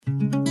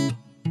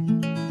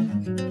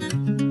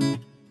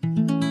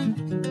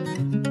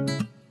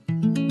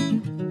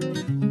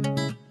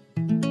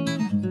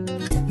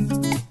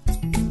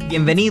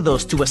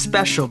Bienvenidos to a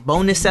special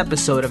bonus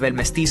episode of El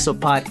Mestizo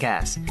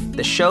Podcast,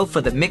 the show for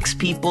the mixed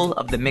people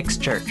of the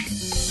mixed church.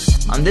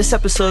 On this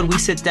episode, we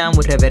sit down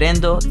with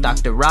Reverendo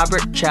Dr.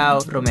 Robert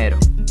Chow Romero.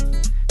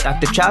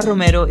 Dr. Chow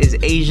Romero is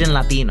Asian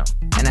Latino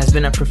and has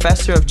been a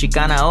professor of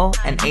Chicana O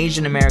and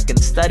Asian American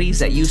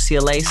Studies at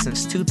UCLA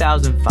since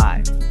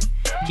 2005.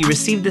 He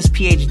received his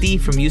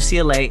PhD from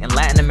UCLA in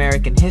Latin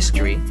American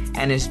History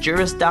and his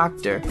Juris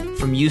Doctor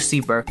from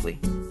UC Berkeley.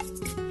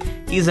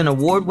 He's an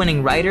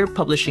award-winning writer,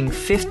 publishing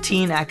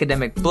 15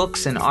 academic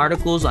books and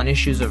articles on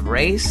issues of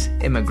race,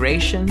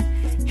 immigration,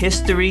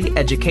 history,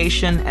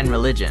 education, and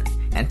religion.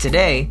 And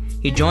today,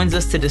 he joins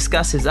us to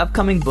discuss his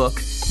upcoming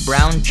book,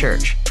 Brown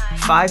Church: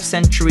 5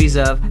 Centuries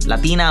of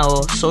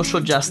Latinao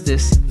Social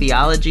Justice,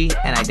 Theology,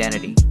 and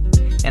Identity.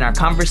 In our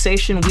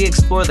conversation, we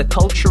explore the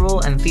cultural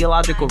and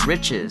theological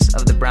riches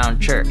of the Brown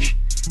Church.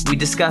 We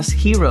discuss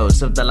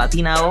heroes of the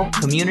Latinao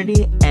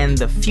community and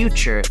the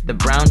future the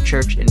Brown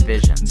Church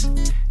envisions.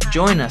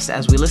 Join us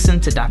as we listen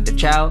to Dr.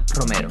 Chow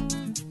Romero.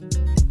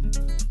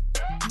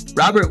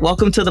 Robert,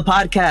 welcome to the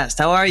podcast.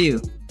 How are you?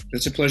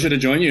 It's a pleasure to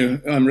join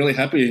you. I'm really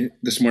happy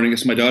this morning.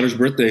 It's my daughter's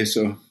birthday,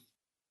 so.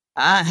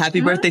 Happy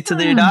birthday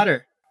to your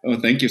daughter. Oh,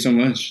 thank you so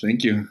much.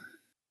 Thank you.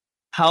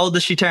 How old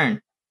does she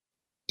turn?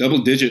 Double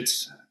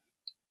digits.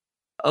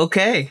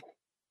 Okay.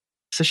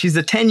 So she's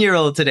a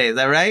 10-year-old today, is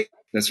that right?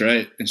 That's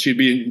right. And she'd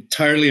be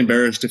entirely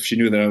embarrassed if she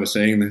knew that I was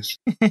saying this.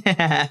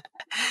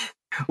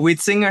 We'd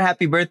sing her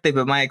happy birthday,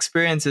 but my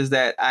experience is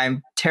that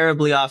I'm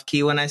terribly off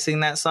key when I sing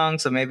that song.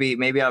 So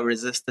maybe I'll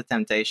resist the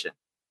temptation.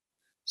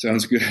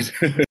 Sounds good.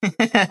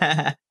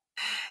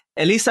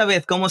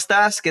 Elizabeth, ¿cómo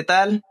estás? ¿Qué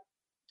tal?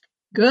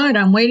 Good.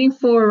 I'm waiting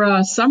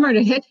for summer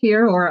to hit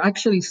here, or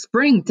actually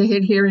spring to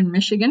hit here in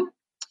Michigan.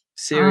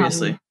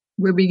 Seriously.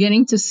 We're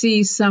beginning to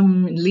see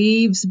some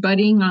leaves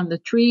budding on the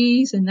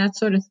trees and that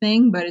sort of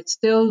thing, but it's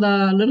still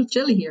a little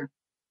chilly here.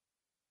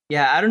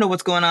 Yeah, I don't know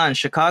what's going on.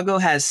 Chicago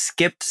has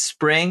skipped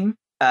spring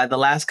the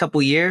last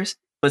couple years,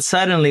 but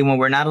suddenly when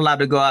we're not allowed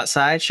to go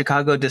outside,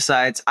 Chicago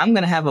decides, I'm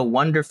going to have a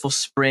wonderful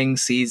spring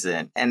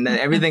season. And then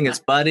everything is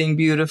budding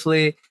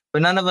beautifully,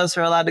 but none of us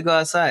are allowed to go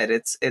outside.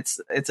 It's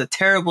a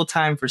terrible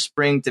time for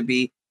spring to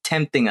be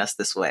tempting us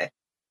this way.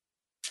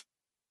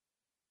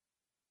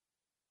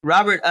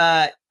 Robert,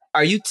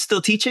 are you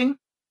still teaching?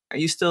 Are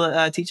you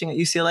still teaching at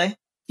UCLA?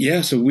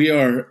 Yeah, so we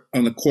are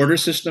on the quarter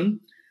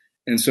system.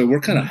 And so we're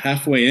kind of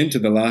halfway into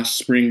the last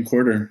spring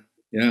quarter.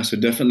 Yeah, so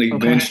definitely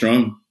going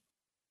strong.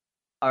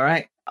 All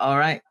right.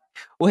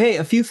 Well, hey,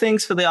 a few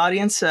things for the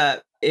audience.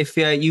 If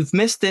you've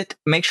missed it,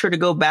 make sure to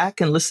go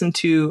back and listen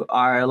to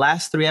our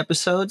last 3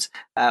 episodes.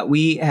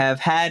 We have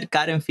had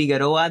Karen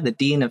Figueroa, the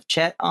Dean of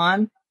Chet,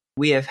 on.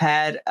 We have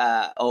had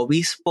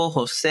Obispo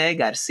Jose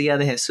Garcia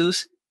de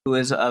Jesus, who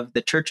is of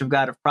the Church of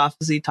God of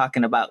Prophecy,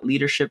 talking about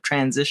leadership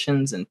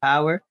transitions and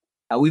power.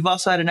 We've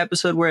also had an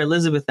episode where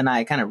Elizabeth and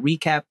I kind of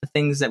recap the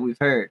things that we've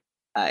heard.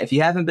 If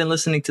you haven't been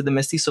listening to the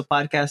Mestizo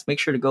Podcast, make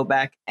sure to go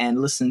back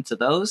and listen to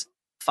those.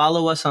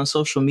 Follow us on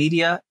social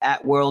media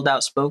at World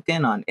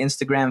Outspoken on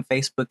Instagram,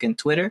 Facebook, and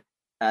Twitter.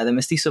 The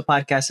Mestizo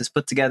Podcast is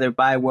put together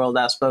by World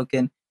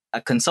Outspoken,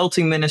 a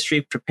consulting ministry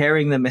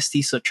preparing the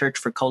Mestizo Church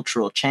for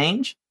cultural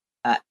change.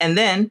 And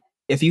then,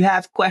 if you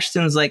have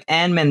questions like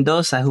Ann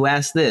Mendoza, who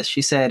asked this,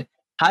 she said,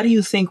 how do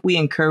you think we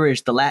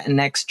encourage the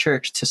Latinx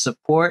church to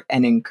support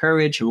and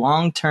encourage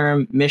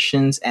long-term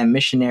missions and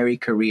missionary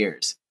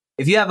careers?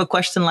 If you have a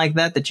question like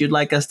that you'd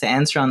like us to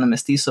answer on the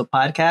Mestizo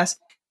Podcast,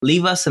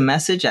 leave us a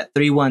message at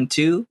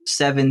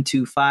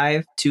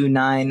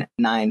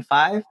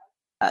 312-725-2995.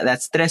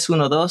 That's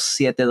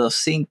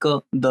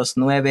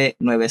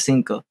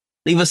 312-725-2995.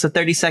 Leave us a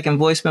 30-second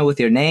voicemail with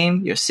your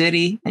name, your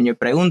city, and your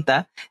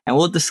pregunta, and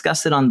we'll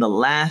discuss it on the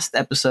last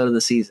episode of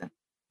the season.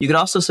 You could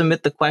also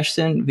submit the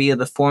question via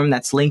the form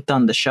that's linked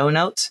on the show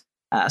notes.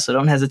 So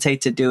don't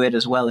hesitate to do it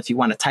as well. If you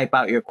want to type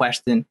out your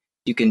question,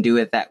 you can do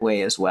it that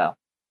way as well.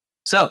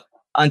 So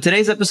on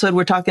today's episode,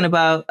 we're talking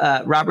about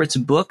Robert's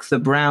book, The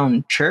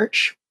Brown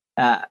Church.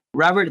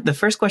 Robert, the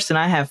first question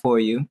I have for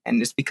you,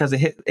 and it's because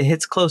it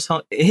hits close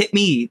home. It hit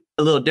me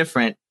a little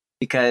different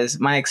because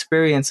my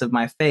experience of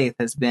my faith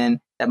has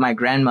been that my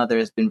grandmother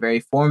has been very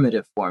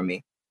formative for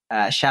me.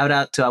 Shout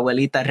out to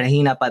Abuelita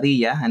Regina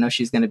Padilla. I know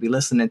she's going to be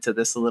listening to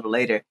this a little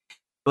later.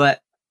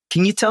 But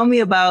can you tell me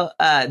about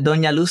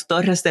Doña Luz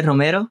Torres de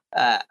Romero?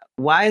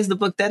 Why is the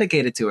book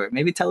dedicated to her?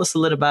 Maybe tell us a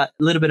little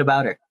bit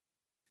about her.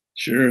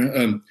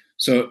 Sure.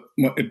 So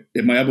my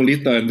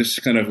abuelita, and this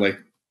kind of like,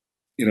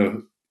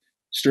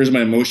 stirs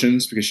my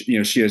emotions because,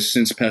 she has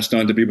since passed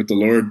on to be with the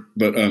Lord.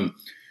 But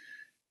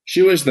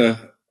she was the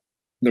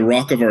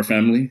rock of our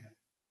family.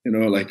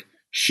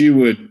 She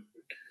would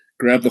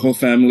grab the whole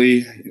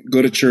family,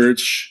 go to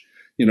church,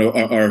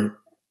 our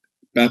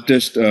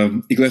Baptist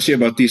Iglesia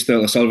Bautista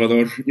El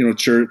Salvador,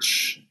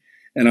 church.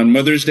 And on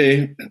Mother's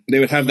Day, they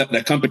would have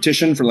that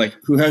competition for like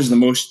who has the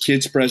most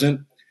kids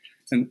present.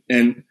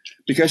 And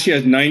because she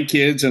has 9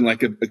 kids and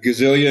like a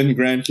gazillion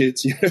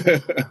grandkids,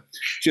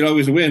 she'd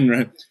always win,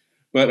 right?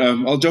 But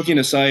all joking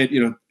aside,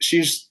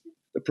 she's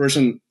the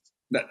person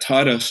that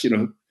taught us,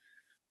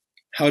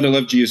 how to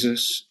love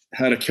Jesus,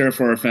 how to care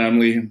for our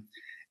family.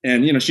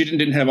 And, she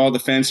didn't have all the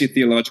fancy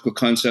theological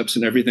concepts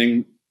and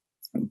everything,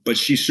 but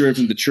she served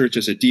in the church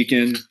as a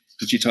deacon,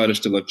 and she taught us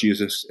to love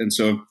Jesus. And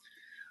so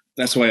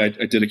that's why I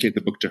dedicate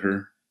the book to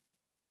her.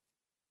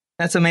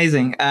 That's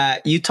amazing.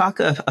 You talk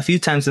a few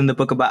times in the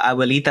book about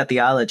abuelita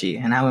theology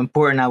and how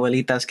important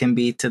abuelitas can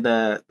be to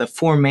the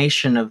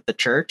formation of the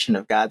church and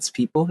of God's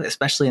people,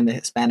 especially in the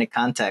Hispanic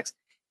context.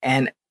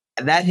 And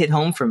that hit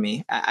home for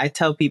me. I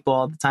tell people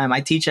all the time,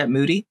 I teach at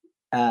Moody,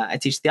 I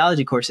teach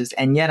theology courses,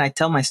 and yet I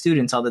tell my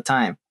students all the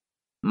time,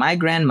 my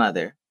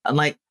grandmother,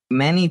 unlike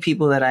many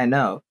people that I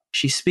know,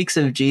 she speaks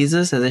of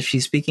Jesus as if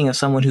she's speaking of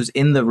someone who's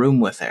in the room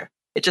with her.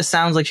 It just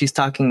sounds like she's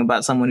talking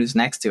about someone who's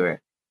next to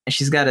her. And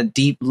she's got a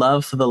deep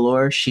love for the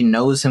Lord. She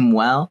knows him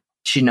well.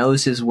 She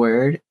knows his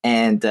word.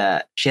 And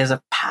she has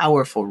a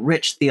powerful,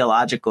 rich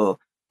theological,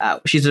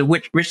 she's a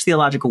rich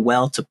theological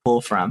well to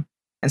pull from.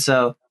 And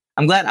so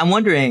I'm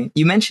wondering,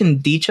 you mentioned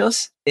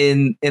dichos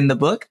in the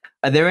book.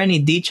 Are there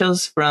any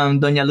dichos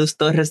from Doña Luz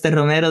Torres de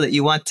Romero that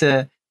you want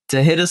to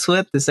hit us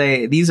with, to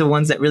say these are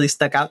ones that really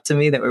stuck out to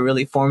me, that were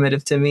really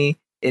formative to me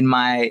in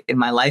my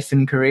life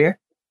and career?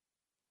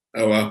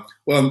 Oh, wow.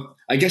 Well,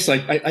 I guess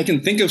I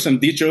can think of some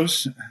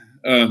dichos.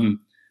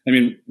 One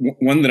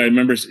that I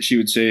remember she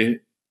would say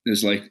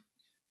is like,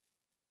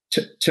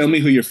 tell me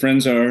who your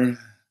friends are,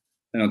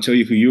 and I'll tell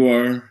you who you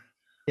are.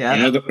 Yeah.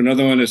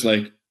 Another one is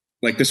like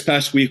this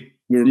past week,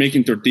 we were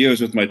making tortillas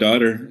with my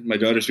daughter. My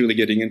daughter's really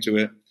getting into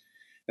it.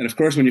 And of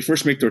course, when you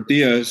first make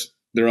tortillas,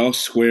 they're all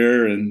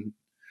square and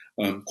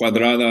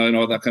cuadrada and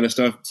all that kind of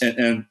stuff.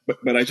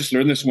 But I just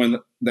learned this one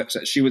that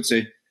she would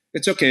say,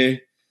 it's okay.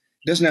 It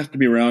doesn't have to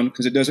be round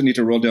because it doesn't need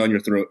to roll down your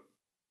throat.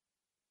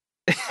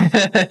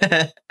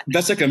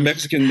 That's like a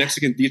Mexican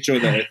dicho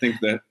that I think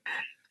that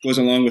goes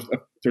along with a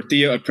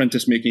tortilla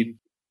apprentice making.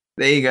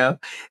 There you go.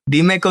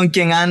 Dime con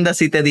quién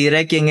andas y te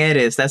diré quién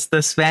eres. That's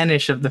the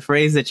Spanish of the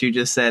phrase that you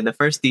just said, the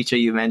first dicho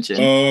you mentioned.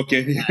 Oh,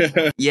 okay.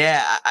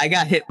 Yeah, I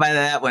got hit by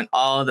that one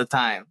all the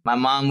time. My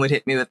mom would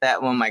hit me with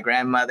that one. My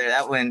grandmother,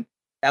 that one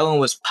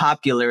was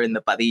popular in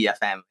the Padilla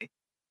family.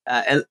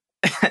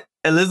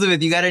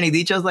 Elizabeth, you got any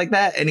dichos like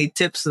that? Any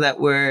tips that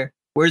were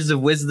words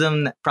of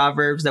wisdom,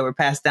 proverbs that were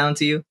passed down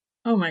to you?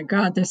 Oh my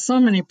God, there's so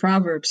many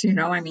proverbs,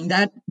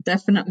 that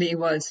definitely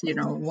was,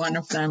 one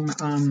of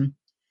them.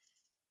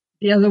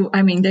 The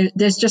other,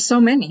 there's just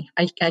so many.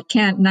 I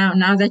can't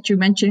now that you're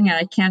mentioning it,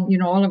 I can't,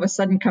 all of a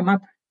sudden come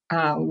up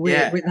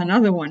with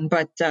another one.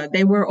 But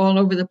they were all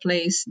over the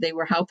place. They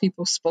were how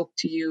people spoke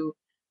to you,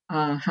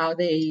 how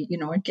they,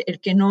 el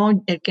que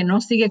no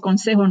sigue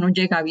consejo no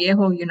llega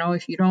viejo.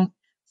 If you don't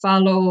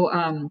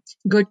follow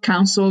good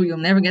counsel, you'll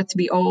never get to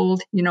be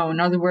old. In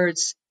other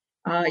words,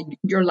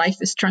 your life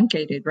is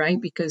truncated,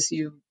 right? Because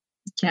you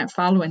can't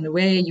follow in the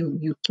way,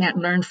 you can't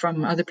learn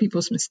from other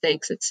people's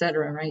mistakes,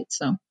 etc. Right?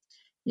 So.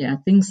 Yeah,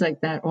 things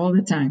like that all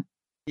the time.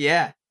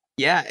 Yeah.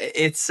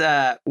 It's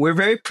we're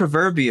very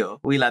proverbial,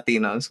 we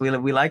Latinos.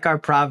 We like our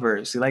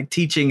proverbs. We like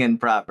teaching in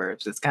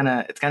proverbs. It's kind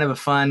of a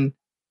fun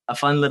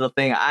little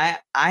thing. I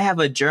have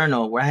a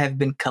journal where I have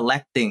been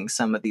collecting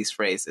some of these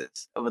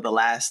phrases over the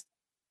last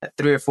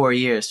 3 or 4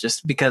 years,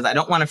 just because I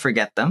don't want to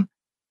forget them.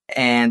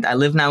 And I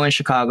live now in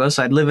Chicago,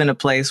 so I live in a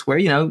place where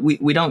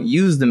we don't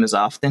use them as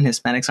often.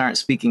 Hispanics aren't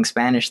speaking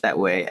Spanish that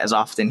way as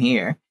often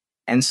here,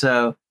 and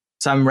so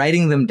I'm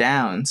writing them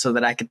down so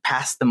that I could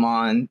pass them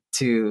on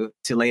to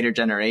later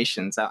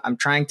generations. I'm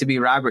trying to be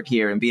Robert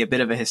here and be a bit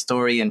of a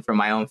historian for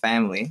my own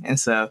family. And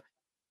so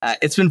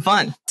it's been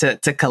fun to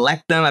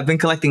collect them. I've been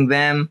collecting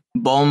them,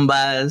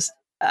 bombas,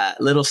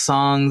 little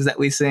songs that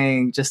we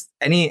sing, just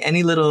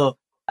any little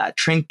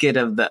trinket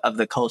of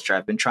the culture.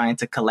 I've been trying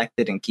to collect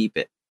it and keep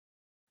it.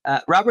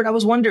 Robert, I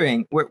was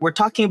wondering, we're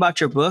talking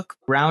about your book,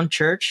 Brown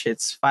Church.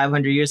 It's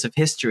 500 years of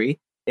history.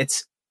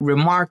 It's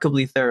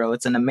remarkably thorough.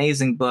 It's an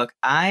amazing book.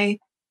 I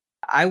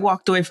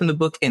walked away from the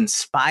book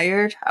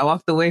inspired. I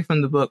walked away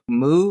from the book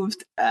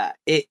moved.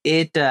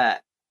 It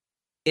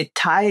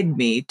tied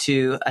me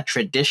to a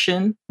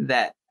tradition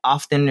that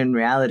often in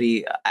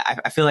reality,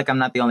 I feel like I'm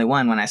not the only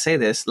one when I say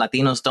this.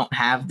 Latinos don't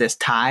have this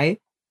tie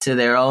to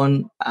their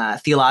own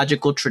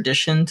theological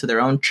tradition, to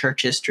their own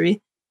church history.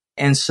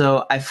 And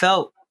so I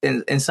felt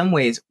in some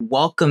ways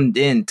welcomed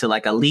into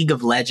like a League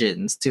of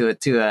Legends, to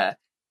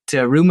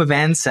a room of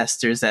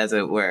ancestors, as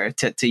it were,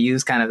 to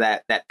use kind of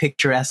that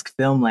picturesque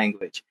film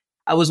language.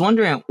 I was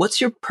wondering, what's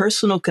your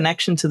personal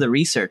connection to the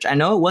research? I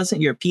know it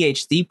wasn't your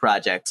PhD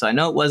project, so I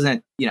know it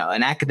wasn't,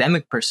 an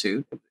academic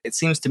pursuit. It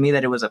seems to me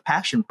that it was a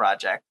passion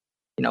project.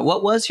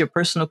 What was your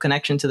personal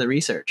connection to the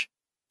research?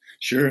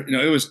 Sure.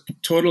 It was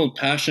total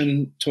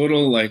passion,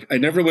 I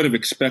never would have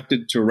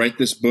expected to write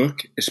this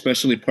book,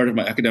 especially part of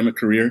my academic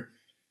career.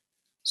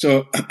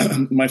 So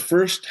my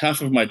first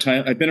half of my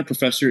time, I've been a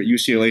professor at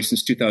UCLA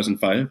since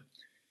 2005.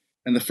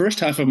 And the first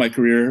half of my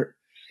career,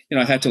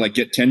 I had to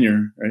get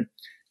tenure, right?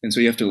 And so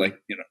you have to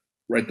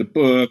write the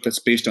book that's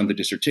based on the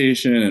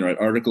dissertation and write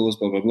articles,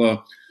 blah, blah,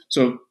 blah.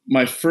 So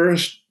my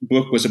first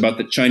book was about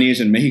the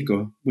Chinese in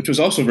Mexico, which was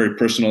also very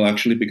personal,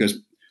 actually, because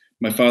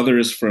my father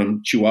is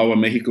from Chihuahua,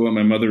 Mexico, and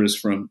my mother is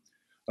from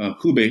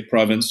Hubei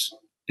province,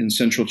 in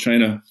central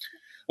China.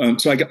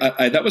 So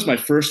that was my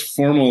first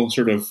formal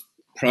sort of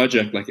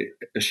project, like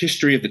a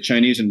history of the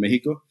Chinese in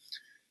Mexico.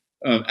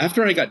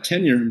 After I got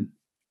tenure,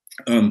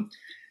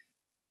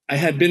 I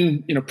had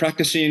been,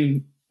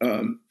 practicing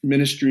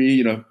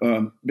ministry,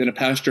 been a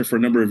pastor for a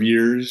number of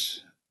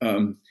years.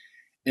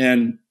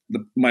 And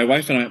my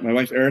wife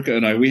Erica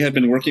and I, we had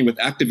been working with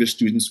activist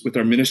students with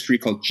our ministry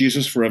called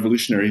Jesus for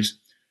Revolutionaries,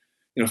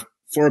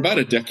 for about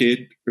a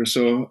decade or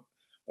so,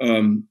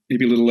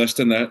 maybe a little less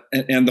than that.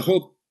 And the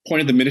whole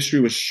point of the ministry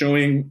was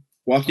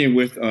walking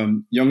with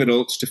young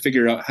adults to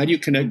figure out how do you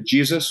connect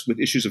Jesus with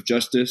issues of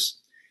justice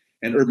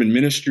and urban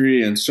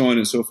ministry and so on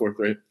and so forth,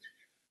 right?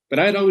 But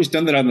I had always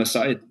done that on the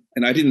side,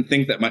 and I didn't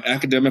think that my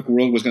academic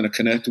world was going to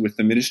connect with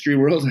the ministry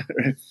world.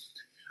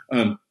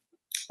 Right?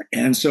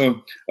 And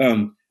so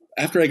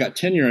after I got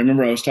tenure, I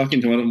remember I was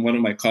talking to one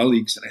of my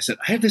colleagues, and I said,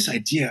 I have this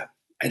idea.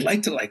 I'd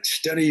like to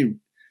study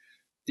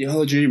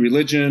theology,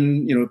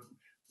 religion,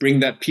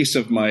 bring that piece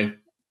of my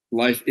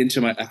life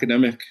into my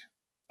academic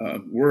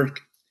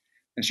work.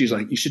 And she's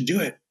like, you should do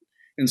it.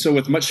 And so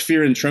with much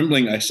fear and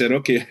trembling, I said,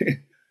 okay,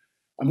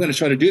 I'm going to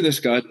try to do this,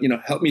 God.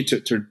 Help me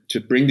to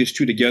bring these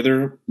two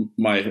together,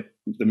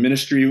 the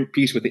ministry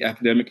piece with the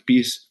academic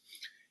piece.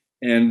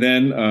 And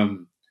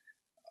then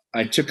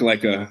I took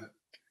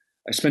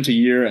I spent a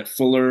year at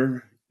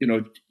Fuller,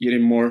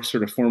 getting more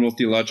sort of formal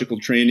theological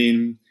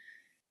training.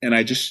 And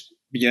I just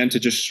began to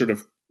just sort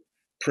of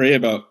pray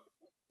about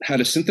how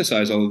to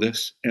synthesize all of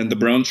this. And the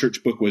Brown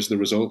Church book was the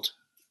result.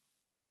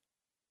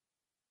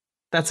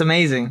 That's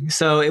amazing.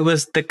 So it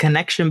was the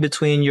connection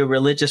between your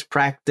religious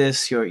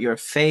practice, your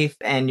faith,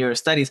 and your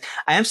studies.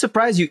 I am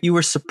surprised you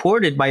were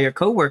supported by your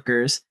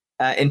coworkers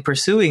in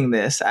pursuing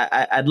this.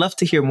 I'd love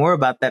to hear more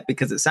about that,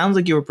 because it sounds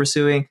like you were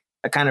pursuing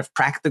a kind of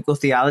practical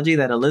theology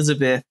that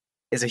Elizabeth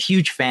is a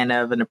huge fan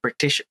of and a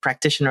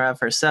practitioner of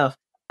herself.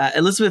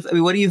 Elizabeth,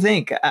 what do you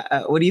think?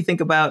 What do you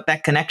think about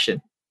that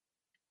connection?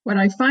 What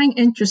I find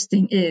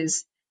interesting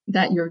is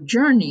that your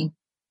journey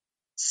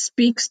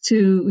speaks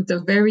to the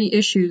very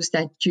issues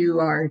that you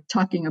are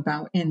talking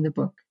about in the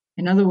book.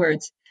 In other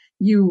words,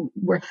 you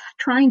were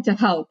trying to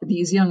help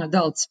these young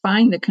adults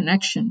find the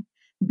connection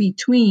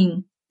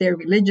between their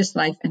religious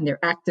life and their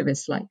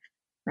activist life,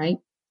 right?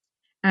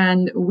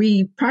 And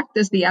we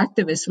practice the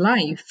activist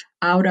life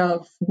out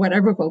of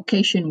whatever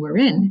vocation we're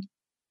in,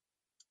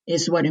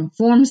 is what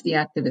informs the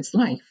activist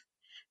life.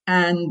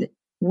 And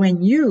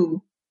when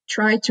you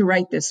try to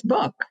write this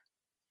book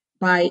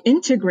by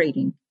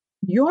integrating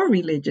your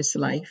religious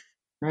life,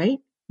 right,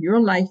 your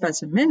life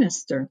as a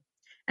minister,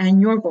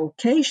 and your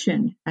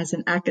vocation as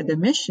an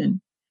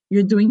academician,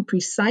 you're doing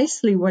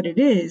precisely what it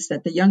is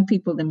that the young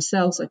people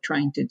themselves are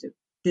trying to do,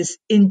 this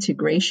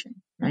integration,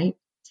 right?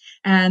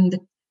 And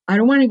I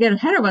don't want to get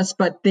ahead of us,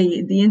 but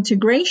the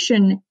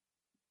integration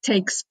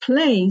takes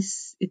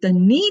place, the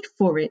need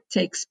for it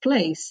takes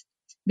place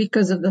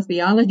because of the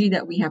theology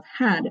that we have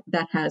had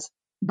that has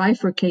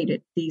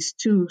bifurcated these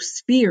two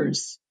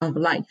spheres of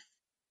life.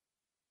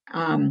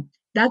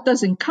 That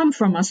doesn't come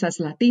from us as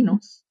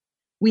Latinos.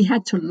 We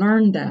had to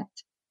learn that.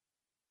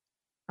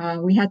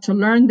 We had to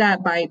learn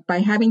that by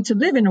having to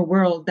live in a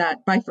world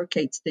that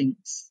bifurcates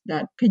things,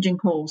 that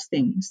pigeonholes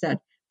things, that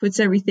puts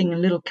everything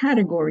in little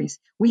categories.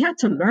 We had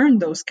to learn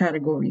those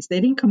categories. They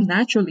didn't come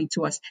naturally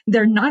to us.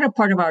 They're not a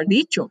part of our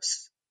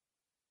dichos,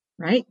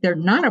 right? They're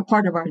not a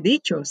part of our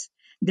dichos.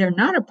 They're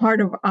not a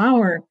part of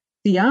our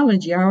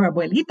theology, our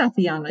abuelita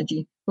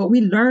theology, but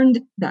we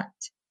learned that.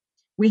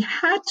 We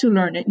had to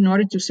learn it in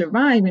order to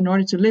survive, in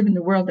order to live in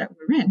the world that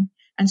we're in.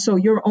 And so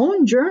your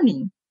own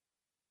journey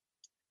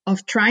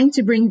of trying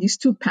to bring these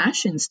two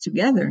passions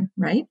together,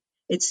 right?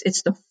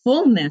 It's the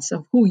fullness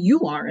of who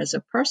you are as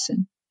a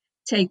person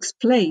takes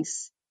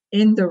place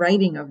in the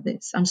writing of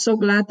this. I'm so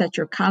glad that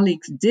your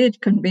colleagues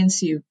did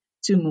convince you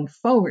to move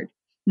forward.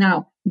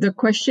 Now, the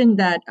question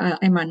that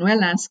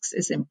Emmanuel asks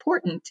is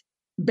important.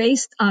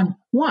 Based on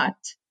what,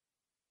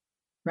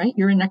 right?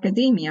 You're in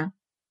academia.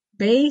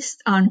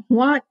 Based on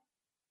what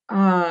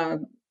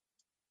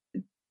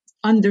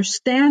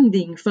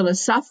understanding,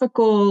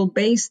 philosophical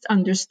based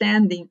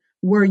understanding,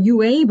 were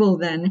you able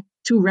then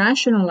to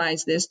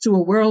rationalize this to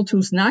a world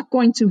who's not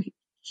going to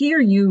hear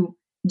you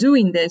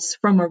doing this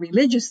from a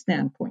religious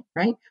standpoint,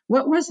 right?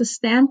 What was the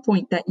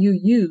standpoint that you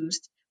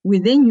used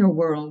within your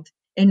world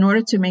in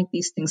order to make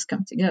these things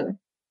come together?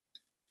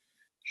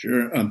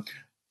 Sure.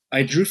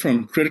 I drew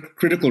from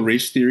critical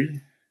race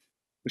theory,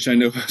 which I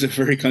know is a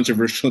very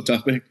controversial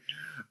topic.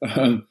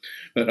 But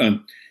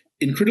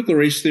in critical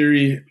race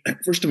theory,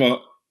 first of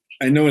all,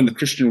 I know in the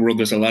Christian world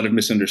there's a lot of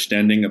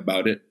misunderstanding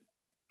about it.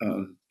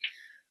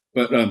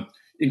 But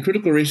in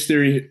critical race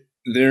theory,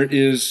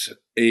 there's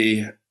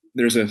a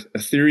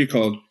theory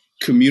called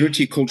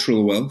community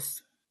cultural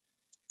wealth.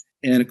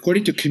 And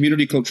according to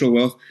community cultural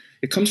wealth,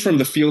 it comes from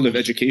the field of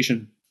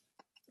education.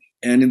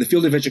 And in the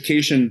field of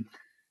education,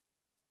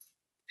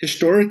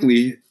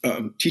 historically,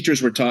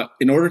 teachers were taught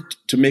in order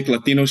to make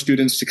Latino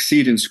students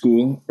succeed in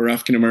school or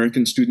African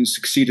American students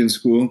succeed in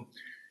school,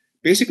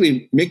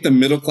 basically make them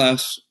middle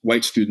class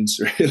white students,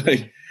 right?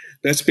 Like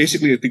That's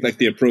basically, I think, like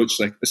the approach,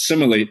 like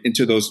assimilate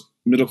into those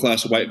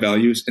middle-class white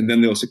values, and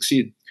then they'll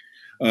succeed.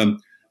 A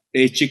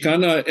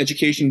Chicana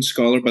education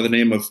scholar by the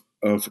name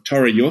of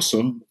Tara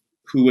Yoso,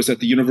 who was at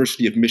the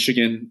University of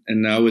Michigan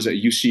and now is at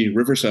UC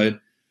Riverside,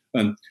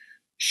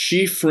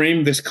 she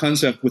framed this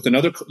concept with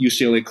another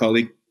UCLA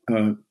colleague,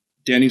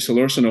 Danny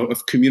Solorzano,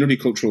 of community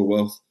cultural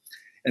wealth.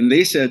 And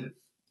they said,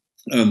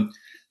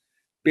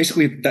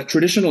 basically, that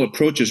traditional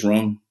approach is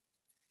wrong.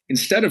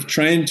 Instead of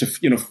trying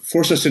to,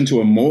 force us into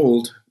a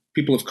mold,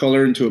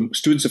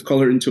 students of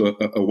color into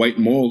a white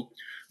mold,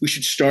 we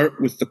should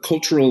start with the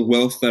cultural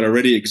wealth that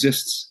already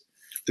exists,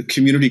 the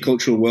community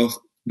cultural wealth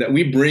that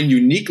we bring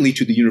uniquely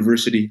to the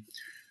university,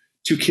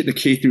 to the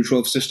K through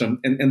 12 system.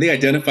 And they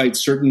identified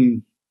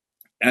certain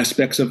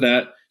aspects of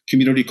that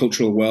community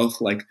cultural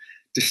wealth, like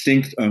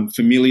distinct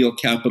familial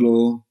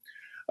capital,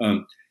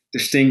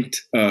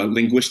 distinct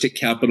linguistic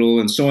capital,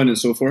 and so on and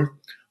so forth.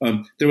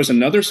 There was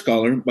another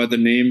scholar by the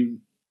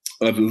name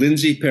of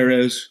Lindsay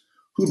Perez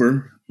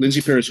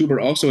Huber,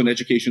 also an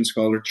education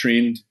scholar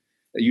trained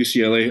at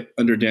UCLA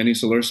under Danny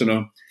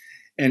Solorzano.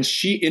 And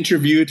she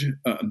interviewed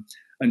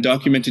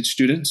undocumented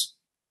students,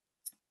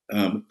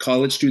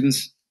 college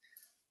students,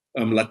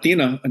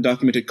 Latina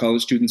undocumented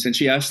college students, and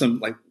she asked them,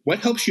 like, what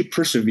helps you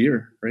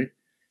persevere, right?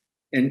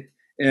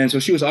 And so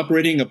she was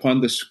operating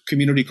upon this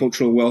community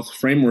cultural wealth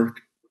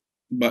framework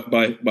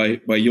by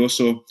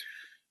Yoso.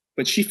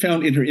 But she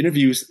found in her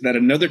interviews that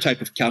another type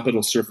of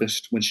capital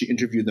surfaced when she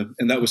interviewed them,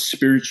 and that was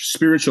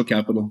spiritual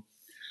capital.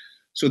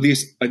 So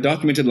these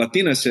undocumented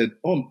Latinas said,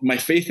 oh, my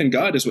faith in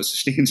God is what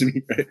sustains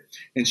me, right?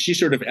 And she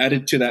sort of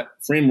added to that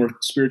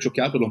framework spiritual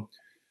capital.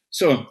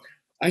 So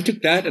I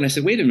took that and I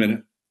said, wait a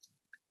minute.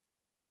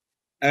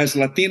 As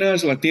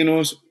Latinas,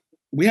 Latinos,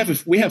 we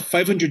have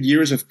 500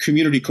 years of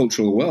community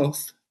cultural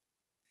wealth.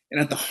 And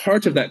at the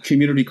heart of that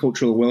community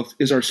cultural wealth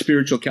is our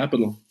spiritual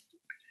capital.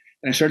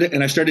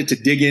 And I started to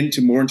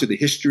dig more into the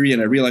history,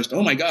 and I realized,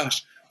 oh my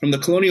gosh, from the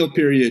colonial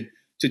period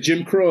to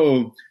Jim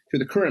Crow to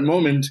the current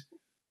moment,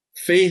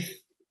 faith,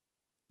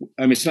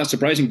 it's not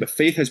surprising, but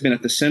faith has been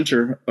at the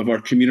center of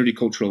our community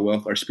cultural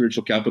wealth, our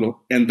spiritual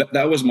capital. And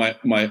that was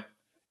my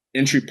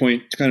entry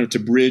point to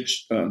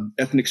bridge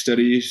ethnic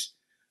studies,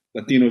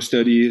 Latino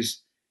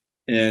studies,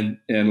 and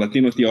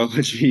Latino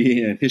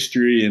theology and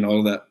history and all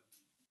of that.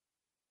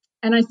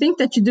 And I think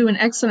that you do an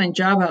excellent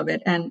job of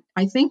it. And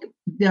I think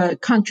the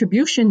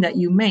contribution that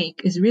you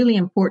make is really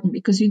important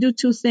because you do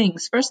two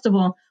things. First of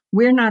all,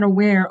 we're not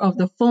aware of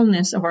the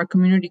fullness of our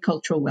community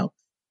cultural wealth.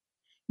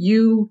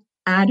 You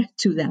add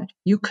to that.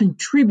 You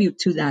contribute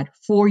to that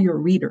for your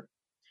reader.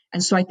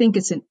 And so I think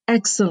it's an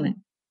excellent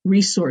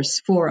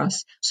resource for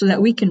us so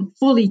that we can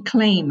fully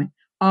claim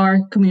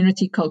our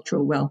community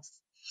cultural wealth.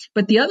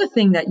 But the other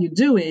thing that you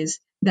do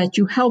is that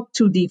you help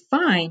to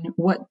define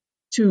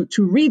to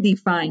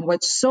redefine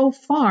what so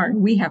far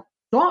we have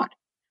thought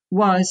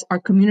was our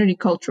community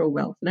cultural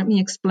wealth. Let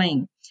me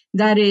explain.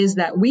 That is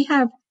that we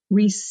have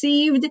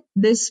received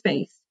this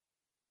faith.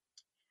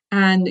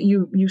 And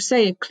you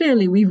say it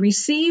clearly, we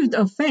received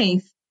a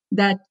faith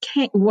that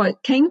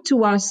came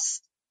to us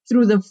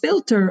through the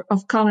filter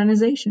of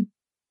colonization.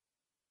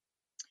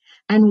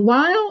 And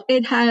while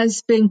it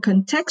has been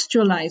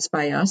contextualized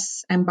by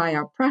us and by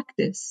our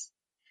practice,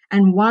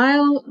 and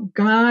while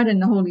God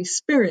and the Holy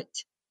Spirit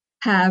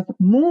have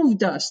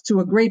moved us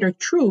to a greater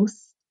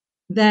truth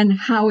than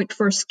how it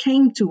first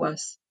came to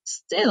us,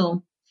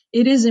 still,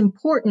 it is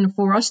important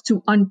for us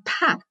to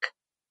unpack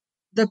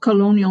the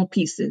colonial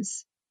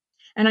pieces.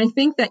 And I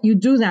think that you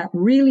do that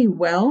really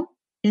well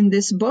in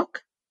this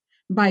book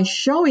by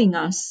showing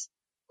us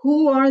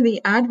who are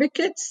the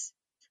advocates,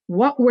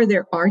 what were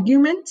their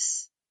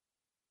arguments,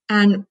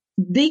 and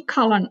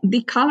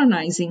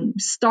decolonizing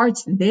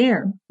starts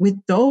there with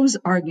those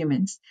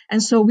arguments.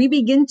 And so we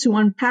begin to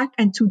unpack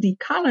and to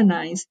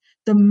decolonize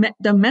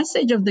the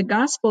message of the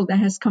gospel that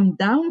has come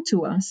down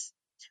to us,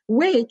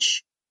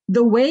 which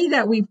the way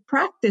that we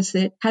practice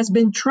it has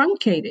been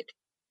truncated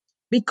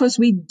because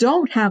we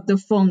don't have the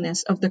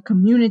fullness of the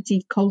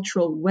community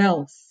cultural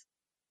wealth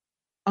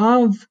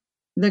of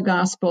the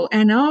gospel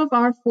and of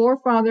our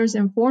forefathers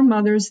and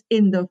foremothers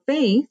in the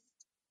faith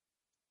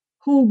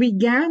who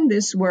began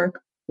this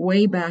work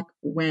way back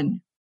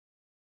when.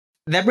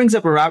 That brings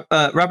up Robert.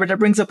 That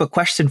brings up a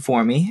question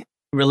for me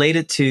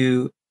related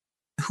to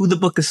who the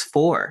book is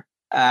for.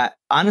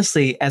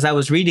 Honestly, as I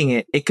was reading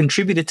it, it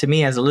contributed to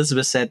me, as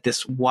Elizabeth said,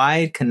 this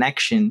wide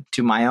connection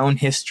to my own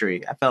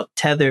history. I felt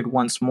tethered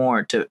once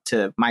more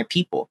to my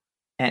people,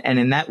 and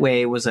in that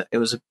way, it was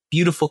a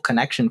beautiful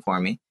connection for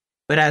me.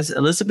 But as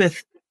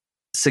Elizabeth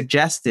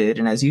suggested,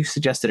 and as you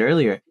suggested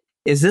earlier,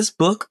 is this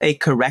book a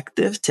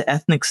corrective to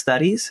ethnic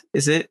studies?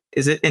 Is it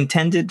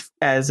intended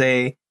as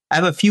I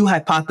have a few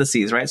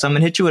hypotheses, right? So I'm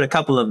going to hit you with a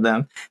couple of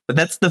them, but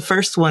that's the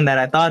first one that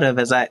I thought of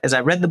as I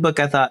read the book.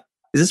 I thought,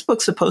 is this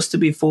book supposed to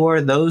be for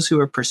those who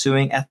are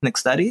pursuing ethnic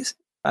studies?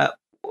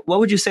 What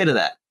would you say to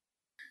that?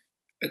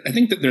 I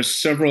think that there's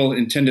several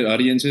intended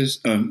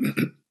audiences.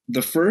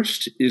 The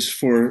first is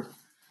for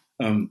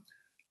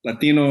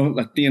Latino,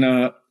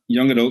 Latina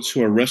young adults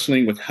who are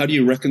wrestling with how do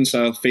you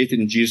reconcile faith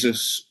in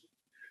Jesus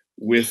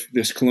with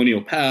this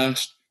colonial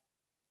past,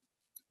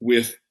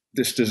 with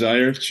this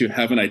desire to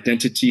have an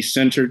identity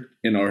centered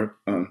in our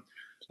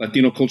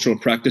Latino cultural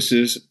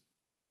practices.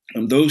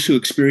 Those who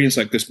experience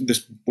like this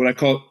what I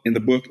call in the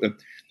book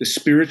the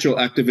spiritual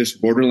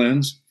activist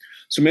borderlands.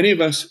 So many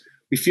of us,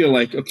 we feel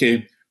like,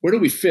 okay, where do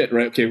we fit,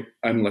 right? Okay,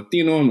 I'm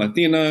Latino, I'm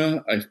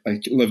Latina, I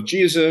love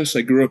Jesus,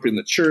 I grew up in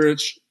the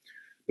church.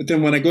 But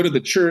then when I go to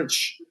the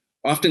church,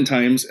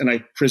 oftentimes, and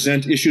I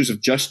present issues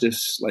of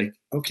justice, like,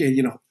 okay,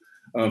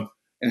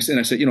 and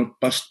I said,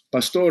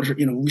 pastor,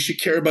 we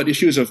should care about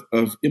issues of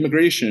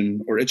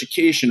immigration or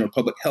education or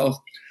public health.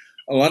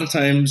 A lot of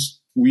times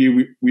we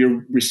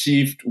are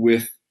received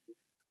with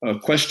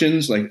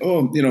questions like,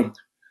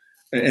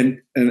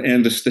 and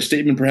the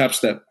statement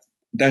perhaps that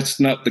that's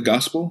not the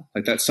gospel,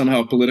 like that's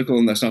somehow political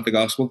and that's not the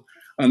gospel.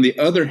 On the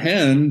other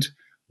hand,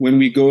 when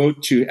we go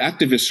to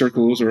activist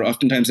circles or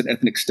oftentimes in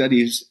ethnic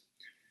studies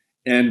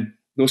and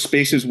those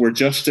spaces where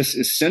justice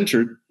is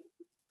centered,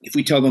 if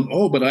we tell them,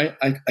 oh, but I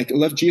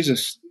love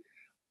Jesus,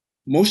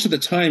 most of the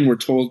time we're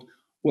told,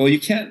 well, you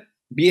can't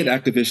be an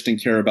activist and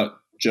care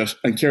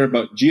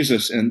about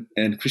Jesus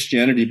and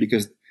Christianity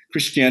because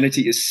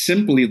Christianity is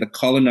simply the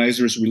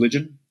colonizer's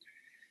religion.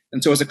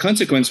 And so as a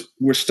consequence,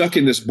 we're stuck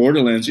in this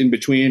borderlands in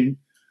between,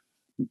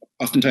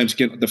 oftentimes,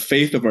 again, the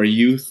faith of our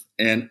youth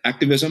and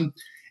activism.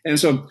 And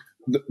so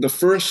the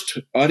first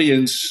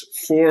audience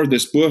for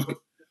this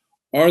book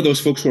are those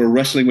folks who are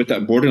wrestling with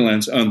that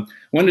borderlands. I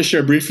wanted to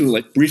share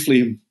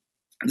briefly,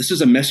 this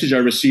is a message I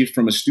received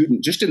from a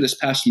student just in this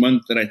past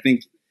month that I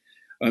think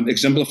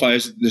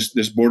exemplifies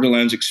this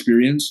borderlands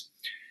experience.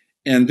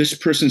 And this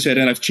person said,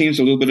 and I've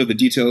changed a little bit of the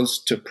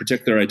details to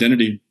protect their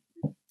identity,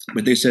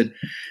 but they said,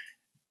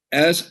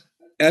 as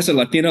a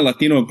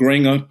Latino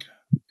growing up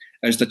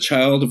as the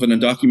child of an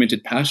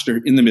undocumented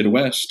pastor in the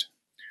Midwest,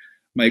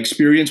 my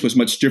experience was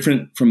much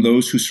different from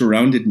those who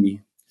surrounded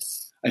me.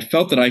 I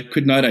felt that I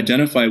could not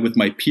identify with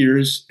my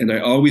peers, and I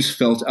always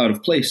felt out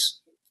of place.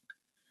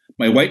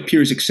 My white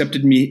peers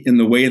accepted me in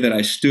the way that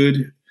I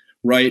stood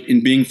right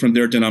in being from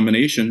their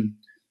denomination,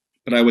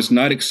 but I was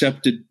not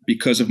accepted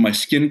because of my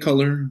skin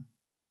color,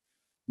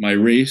 my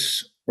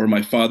race, or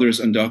my father's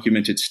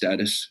undocumented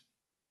status.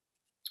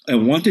 I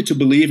wanted to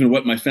believe in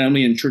what my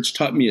family and church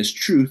taught me as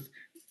truth,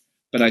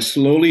 but I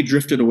slowly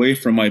drifted away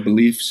from my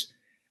beliefs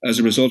as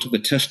a result of the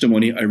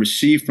testimony I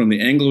received from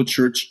the Anglo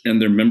Church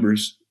and their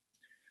members.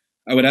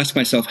 I would ask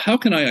myself, how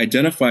can I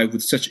identify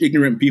with such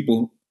ignorant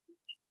people?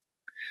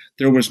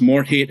 There was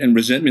more hate and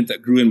resentment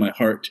that grew in my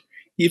heart.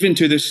 Even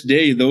to this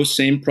day, those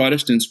same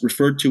Protestants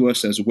referred to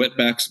us as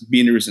wetbacks,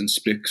 beaners, and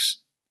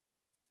spicks.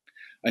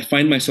 I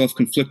find myself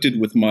conflicted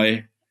with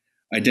my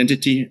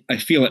identity. I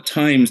feel at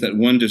times that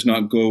one does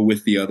not go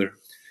with the other.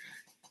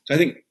 So I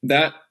think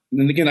that,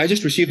 and again, I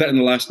just received that in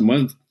the last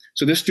month.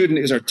 So this student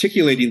is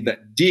articulating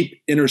that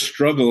deep inner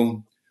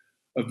struggle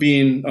of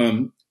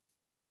being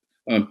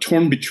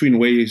torn between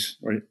ways,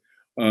 right?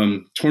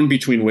 Torn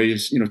between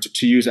ways,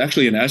 to use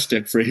actually an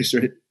Aztec phrase,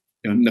 right?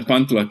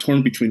 Nepantla,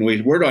 torn between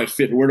ways. Where do I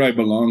fit? Where do I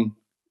belong?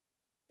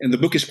 And the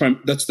book is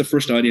that's the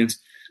first audience.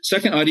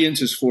 Second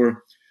audience is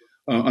for,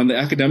 on the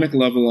academic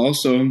level,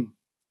 also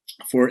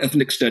for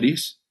ethnic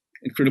studies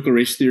and critical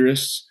race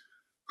theorists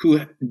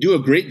who do a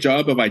great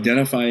job of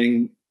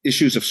identifying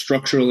issues of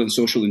structural and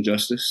social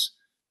injustice,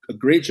 a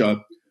great job,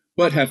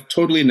 but have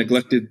totally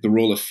neglected the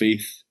role of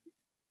faith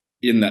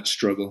in that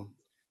struggle.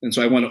 And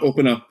so I want to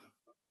open up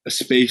a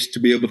space to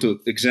be able to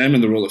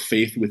examine the role of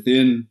faith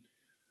within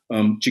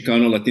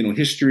Chicano Latino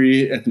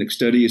history, ethnic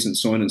studies, and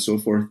so on and so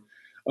forth.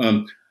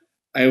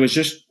 I was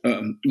just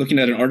looking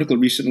at an article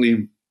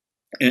recently,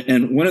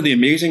 and one of the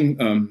amazing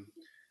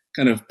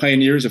kind of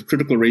pioneers of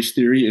critical race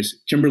theory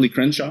is Kimberly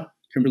Crenshaw,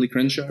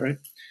 right?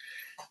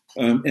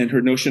 And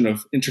her notion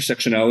of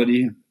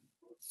intersectionality,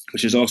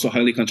 which is also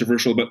highly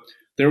controversial. But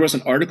there was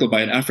an article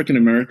by an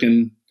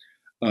African-American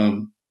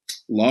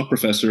law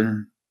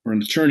professor or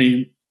an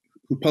attorney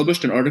who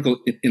published an article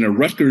in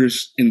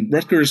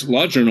Rutgers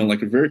Law Journal,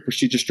 like a very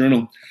prestigious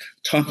journal,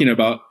 talking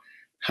about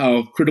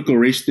how critical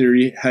race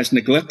theory has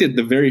neglected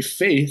the very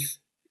faith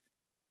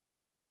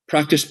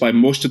practiced by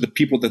most of the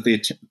people that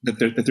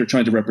they're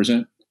trying to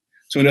represent.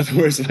 So in other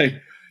words, again,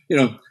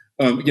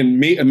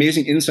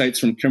 amazing insights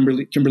from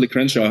Kimberly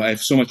Crenshaw. I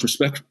have so much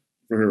respect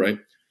for her, right?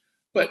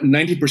 But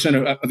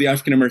 90% of the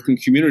African-American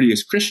community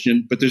is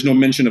Christian, but there's no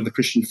mention of the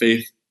Christian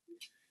faith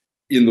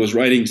in those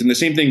writings. And the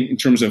same thing in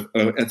terms of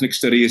ethnic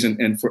studies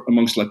and for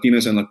amongst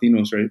Latinas and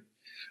Latinos,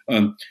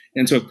 right?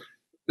 And so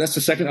that's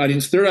the second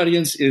audience. Third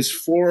audience is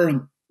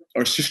for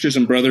our sisters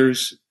and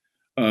brothers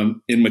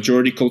in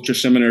majority culture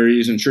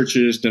seminaries and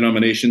churches,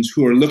 denominations,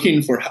 who are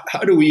looking for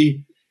how do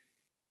we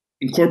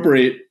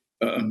incorporate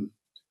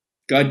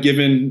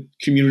God-given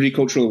community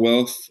cultural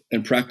wealth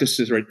and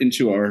practices right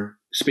into our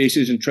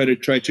spaces and try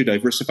to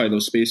diversify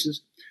those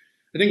spaces.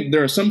 I think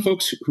there are some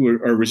folks who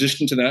are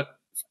resistant to that.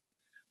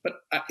 But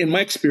in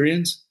my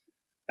experience,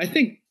 I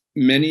think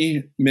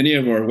many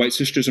of our white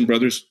sisters and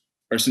brothers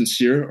are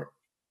sincere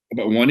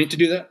about wanting to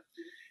do that.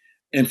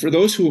 And for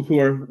those who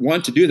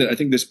want to do that, I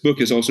think this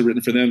book is also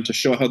written for them to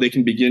show how they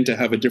can begin to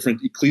have a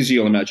different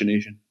ecclesial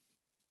imagination.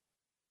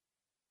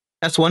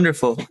 That's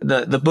wonderful.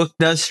 The book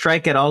does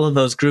strike at all of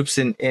those groups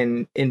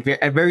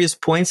at various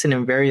points and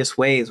in various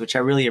ways, which I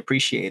really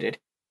appreciated.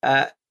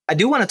 I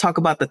do want to talk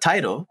about the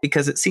title,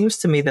 because it seems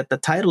to me that the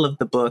title of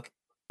the book,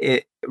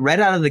 right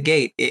out of the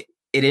gate, it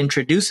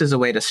introduces a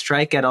way to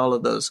strike at all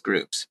of those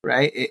groups,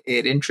 right?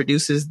 It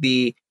introduces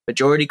the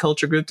majority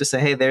culture group to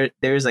say, hey,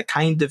 there's a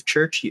kind of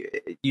church.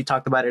 You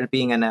talked about it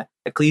being an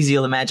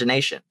ecclesial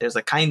imagination. There's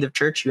a kind of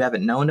church you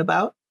haven't known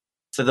about.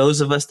 For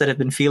those of us that have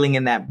been feeling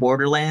in that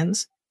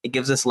borderlands, it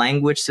gives us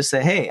language to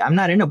say, hey, I'm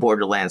not in a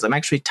borderlands. I'm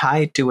actually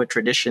tied to a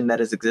tradition that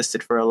has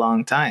existed for a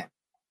long time.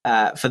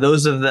 For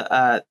those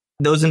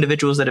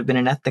individuals that have been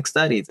in ethnic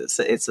studies,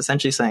 it's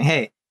essentially saying,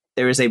 hey,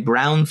 there is a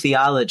brown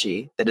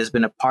theology that has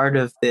been a part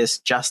of this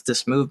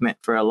justice movement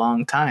for a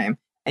long time.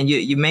 And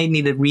you may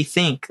need to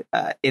rethink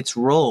its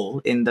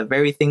role in the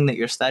very thing that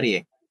you're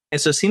studying.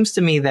 And so it seems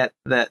to me that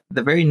the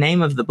very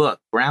name of the book,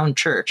 Brown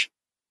Church,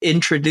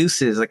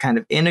 introduces a kind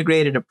of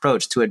integrated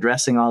approach to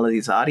addressing all of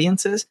these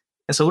audiences.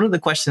 And so one of the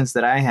questions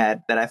that I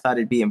had that I thought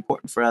it'd be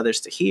important for others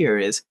to hear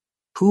is,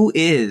 who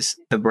is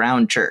the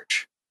Brown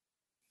Church?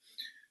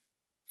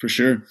 For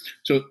sure.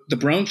 So the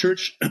Brown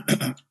Church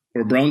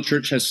or Brown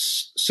Church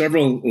has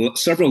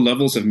several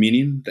levels of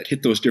meaning that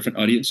hit those different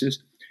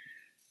audiences.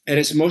 At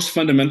its most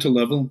fundamental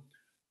level,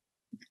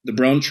 the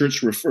Brown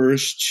Church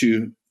refers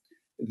to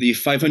the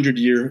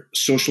 500-year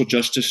social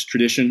justice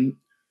tradition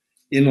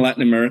in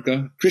Latin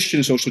America,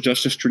 Christian social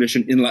justice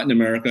tradition in Latin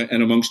America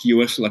and amongst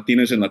U.S.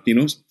 Latinas and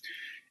Latinos.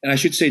 And I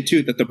should say,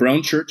 too, that the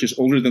Brown Church is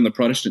older than the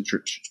Protestant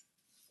Church.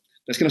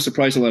 That's going to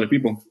surprise a lot of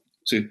people.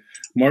 So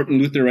Martin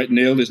Luther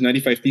nailed his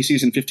 95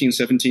 Theses in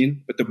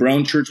 1517, but the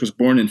Brown Church was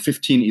born in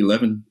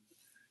 1511,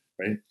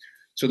 right?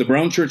 So the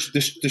Brown Church,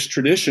 this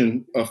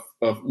tradition of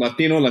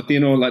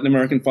Latin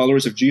American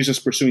followers of Jesus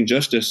pursuing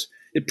justice,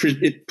 it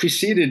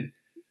preceded,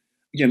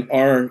 again,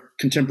 our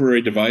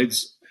contemporary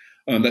divides.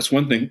 That's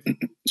one thing.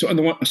 So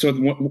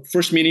the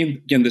first meaning,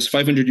 again, this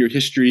 500-year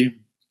history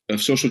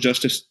of social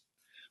justice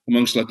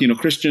amongst Latino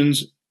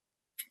Christians.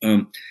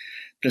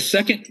 The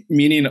second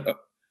meaning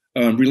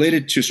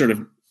related to sort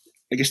of,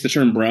 I guess the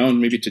term brown,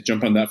 maybe to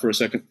jump on that for a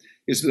second,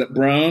 is that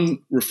brown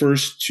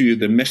refers to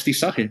the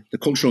mestizaje, the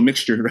cultural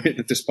mixture, right,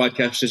 that this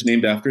podcast is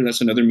named after.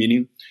 That's another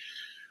meaning.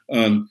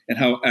 And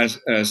how as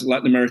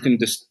Latin American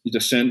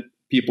descent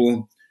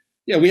people,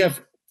 we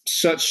have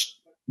such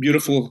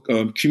beautiful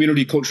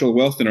community cultural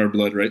wealth in our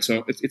blood, right?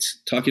 So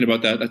it's talking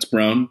about that. That's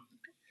brown.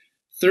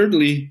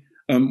 Thirdly,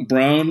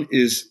 brown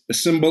is a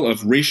symbol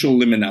of racial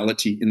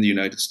liminality in the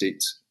United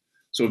States.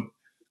 So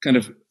kind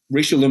of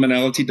racial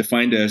liminality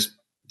defined as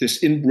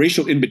this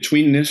racial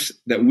in-betweenness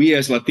that we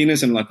as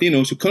Latinas and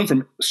Latinos who come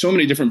from so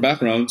many different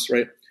backgrounds,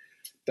 right,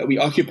 that we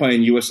occupy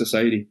in U.S.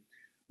 society.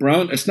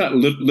 Brown, it's not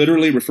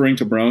literally referring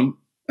to brown.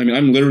 I mean,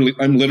 I'm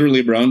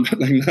literally brown, but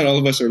like not all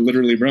of us are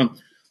literally brown.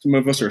 Some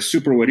of us are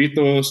super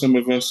güeritos. Some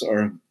of us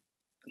are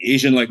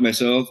Asian like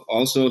myself.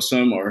 Also,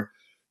 some are,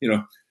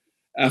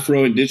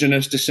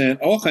 Afro-Indigenous descent,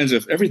 all kinds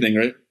of everything,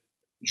 right?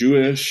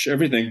 Jewish,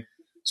 everything.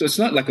 So it's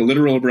not like a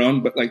literal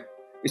brown, but like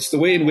it's the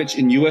way in which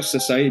in U.S.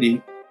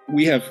 society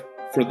we have,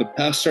 for the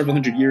past several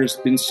hundred years,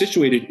 been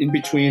situated in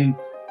between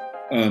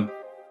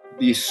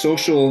the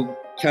social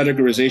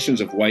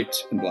categorizations of white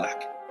and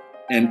black.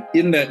 And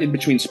in that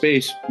in-between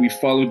space, we've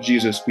followed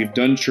Jesus, we've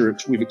done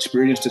church, we've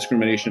experienced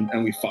discrimination,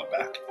 and we fought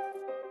back.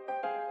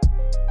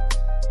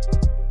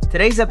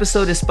 Today's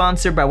episode is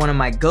sponsored by one of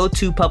my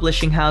go-to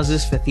publishing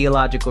houses for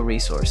theological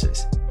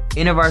resources,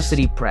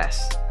 InterVarsity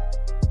Press.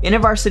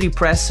 InterVarsity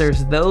Press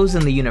serves those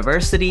in the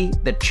university,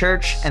 the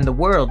church, and the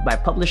world by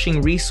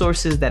publishing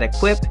resources that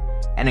equip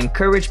and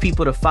encourage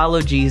people to follow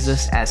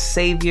Jesus as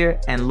Savior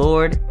and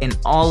Lord in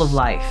all of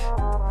life.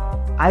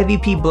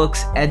 IVP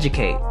books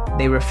educate,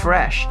 they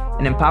refresh,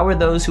 and empower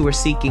those who are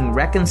seeking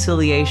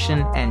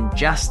reconciliation and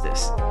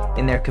justice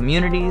in their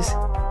communities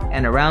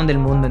and around el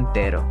mundo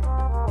entero.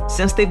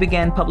 Since they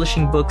began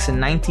publishing books in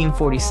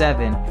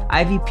 1947,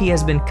 IVP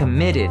has been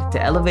committed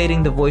to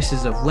elevating the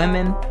voices of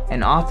women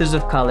and authors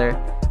of color,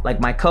 like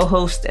my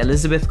co-host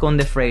Elizabeth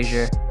Conde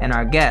Frazier and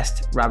our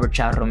guest Robert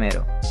Chow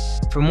Romero.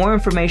 For more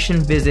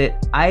information, visit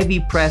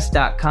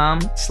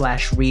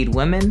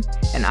ivpress.com/readwomen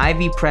and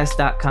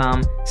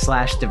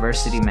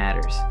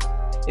ivpress.com/diversitymatters.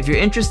 If you're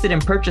interested in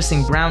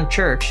purchasing Brown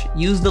Church,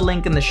 use the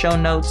link in the show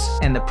notes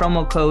and the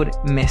promo code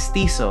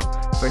MESTIZO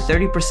for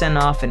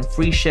 30% off and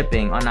free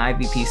shipping on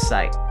IVP's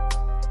site.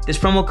 This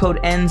promo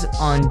code ends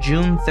on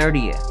June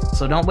 30th,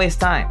 so don't waste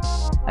time.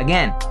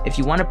 Again, if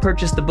you want to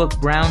purchase the book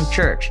Brown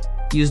Church,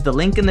 use the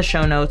link in the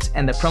show notes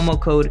and the promo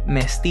code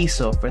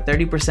MESTIZO for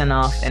 30%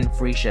 off and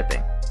free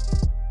shipping.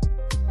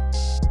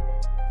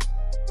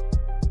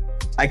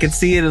 I could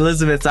see it in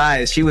Elizabeth's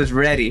eyes. She was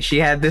ready. She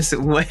had this.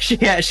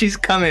 She's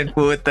coming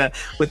with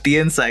the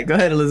insight. Go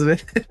ahead,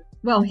 Elizabeth.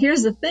 Well,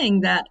 here's the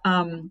thing that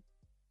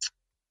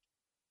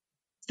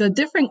the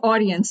different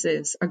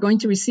audiences are going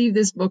to receive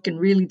this book in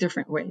really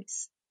different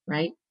ways,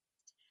 right?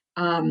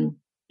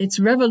 It's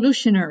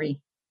revolutionary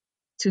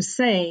to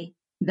say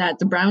that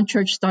the Brown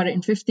Church started in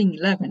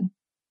 1511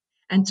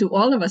 and to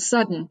all of a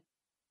sudden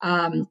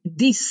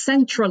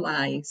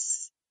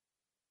decentralize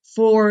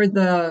for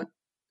the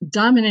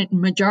dominant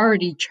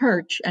majority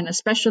church, and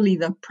especially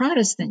the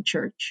Protestant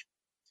church,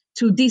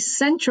 to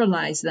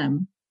decentralize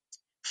them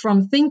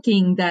from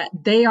thinking that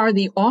they are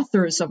the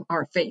authors of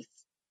our faith.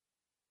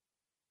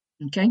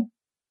 Okay?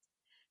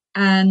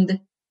 And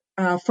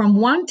from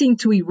wanting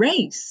to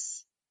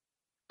erase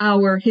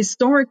our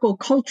historical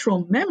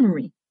cultural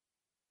memory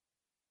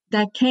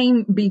that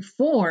came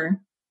before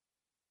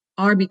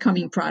our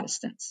becoming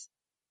Protestants.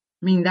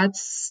 I mean,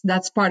 that's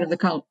part of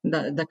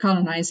the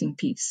colonizing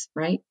piece,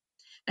 right?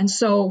 And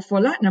so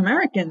for Latin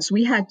Americans,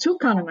 we had two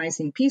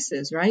colonizing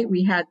pieces, right?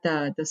 We had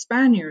the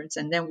Spaniards,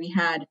 and then we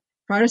had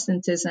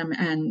Protestantism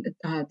and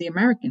the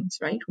Americans,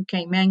 right, who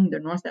came in, the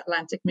North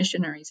Atlantic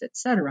missionaries,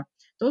 etc.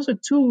 Those are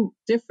two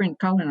different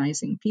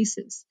colonizing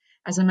pieces.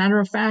 As a matter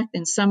of fact,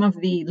 in some of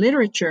the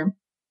literature,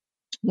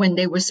 when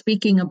they were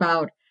speaking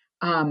about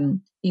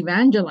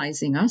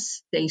evangelizing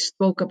us, they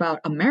spoke about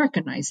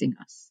Americanizing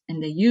us,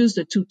 and they used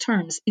the two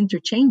terms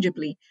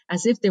interchangeably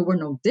as if there were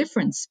no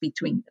difference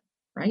between them,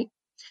 right?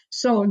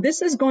 So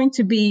this is going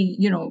to be,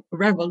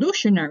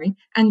 revolutionary,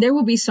 and there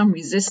will be some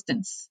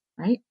resistance,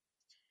 right?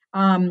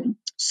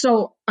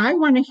 So I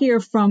want to hear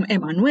from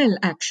Emmanuel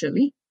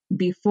actually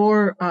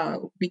before,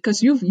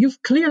 because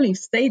you've clearly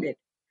stated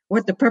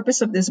what the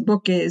purpose of this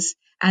book is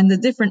and the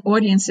different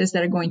audiences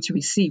that are going to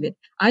receive it.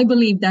 I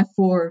believe that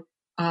for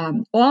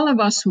all of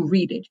us who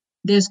read it,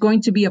 there's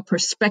going to be a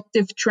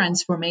perspective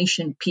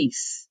transformation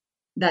piece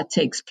that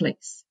takes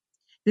place.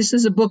 This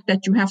is a book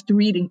that you have to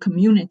read in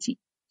community.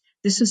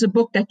 This is a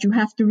book that you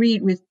have to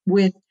read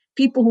with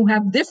people who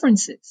have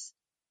differences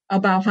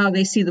about how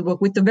they see the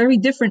book, with the very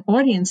different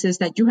audiences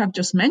that you have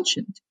just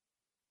mentioned,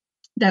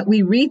 that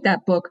we read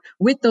that book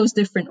with those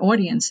different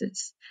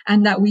audiences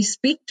and that we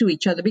speak to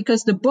each other,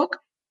 because the book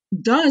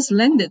does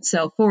lend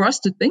itself for us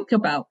to think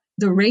about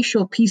the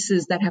racial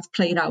pieces that have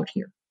played out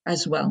here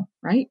as well,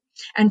 right?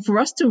 And for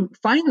us to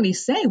finally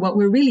say what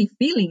we're really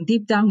feeling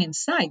deep down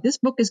inside. This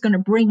book is going to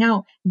bring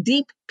out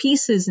deep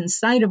pieces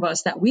inside of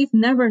us that we've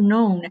never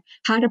known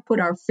how to put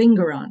our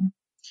finger on.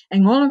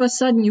 And all of a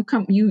sudden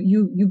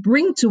you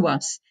bring to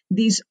us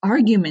these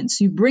arguments,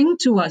 you bring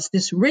to us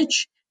this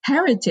rich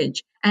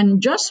heritage.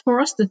 And just for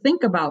us to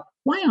think about,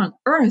 why on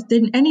earth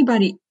didn't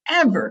anybody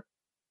ever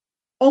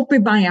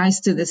open my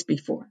eyes to this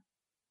before?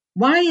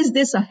 Why is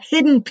this a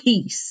hidden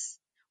piece?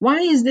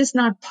 Why is this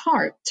not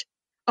part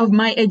of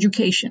my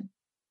education?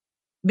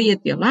 Be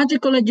it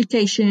theological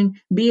education,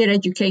 be it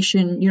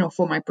education,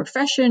 for my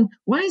profession.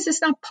 Why is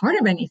this not part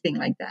of anything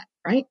like that,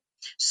 right?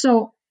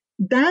 So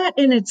that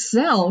in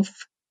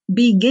itself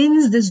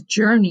begins this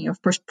journey of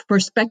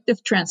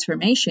perspective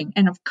transformation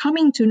and of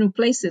coming to new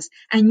places.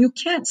 And you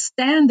can't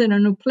stand in a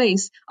new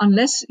place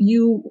unless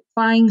you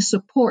find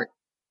support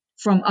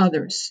from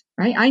others,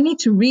 right? I need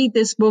to read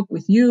this book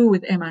with you,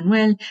 with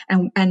Emmanuel,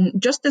 and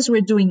just as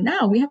we're doing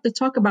now, we have to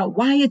talk about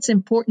why it's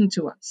important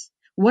to us,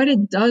 what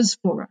it does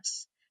for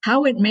us,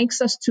 how it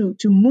makes us to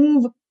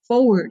move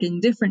forward in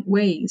different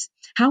ways,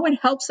 how it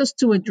helps us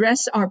to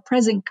address our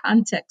present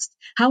context,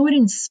 how it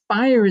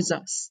inspires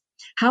us,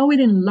 how it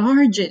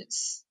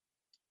enlarges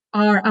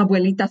our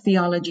abuelita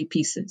theology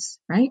pieces,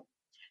 right?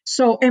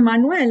 So,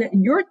 Emmanuel,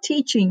 you're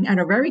teaching at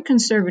a very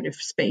conservative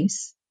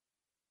space,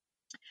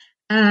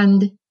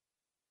 and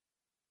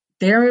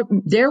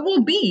there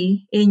will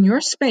be in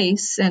your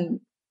space,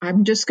 and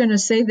I'm just going to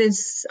say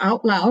this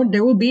out loud,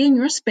 there will be in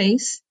your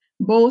space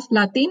both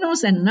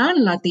Latinos and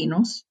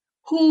non-Latinos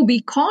who,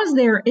 because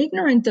they're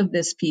ignorant of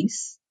this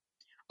piece,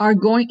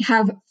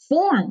 have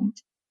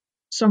formed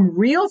some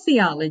real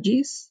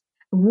theologies.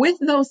 With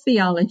those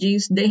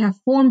theologies, they have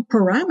formed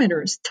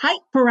parameters, tight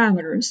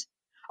parameters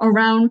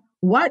around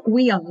what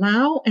we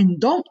allow and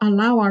don't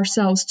allow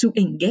ourselves to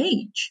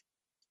engage.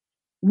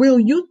 Will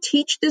you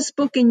teach this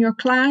book in your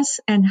class,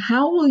 and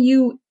how will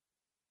you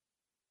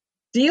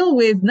deal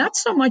with not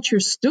so much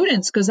your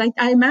students, because I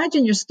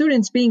imagine your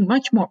students being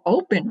much more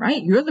open,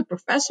 right? You're the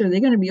professor, they're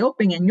going to be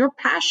open, and you're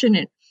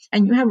passionate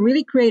and you have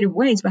really creative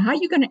ways, but how are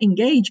you going to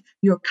engage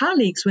your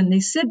colleagues when they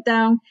sit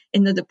down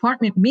in the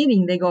department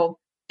meeting? They go,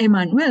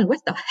 Emmanuel,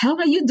 what the hell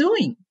are you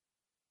doing?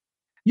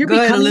 You're Go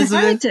ahead, becoming a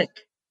Elizabeth. heretic.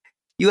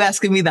 You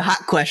asking me the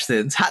hot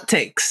questions, hot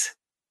takes.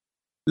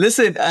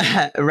 Listen,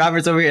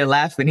 Robert's over here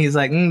laughing. He's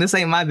like, this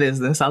ain't my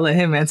business. I'll let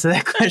him answer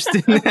that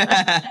question.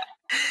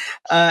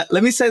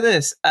 Let me say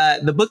this.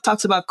 The book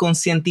talks about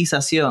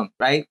concientización,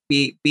 right?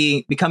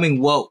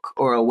 Becoming woke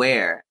or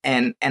aware.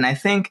 And I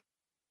think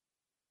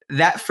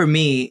that for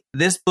me,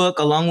 this book,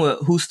 along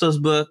with Justo's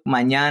book,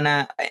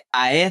 Mañana,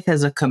 AED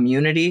as a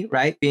community,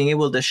 right? Being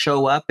able to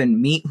show up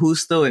and meet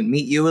Justo and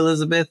meet you,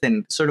 Elizabeth,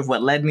 and sort of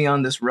what led me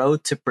on this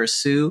road to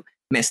pursue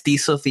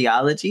mestizo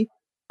theology.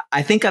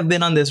 I think I've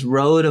been on this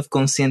road of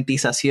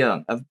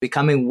concientización, of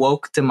becoming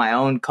woke to my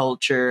own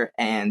culture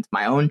and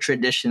my own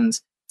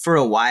traditions for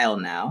a while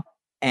now.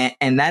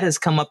 And that has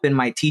come up in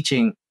my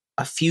teaching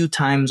a few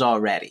times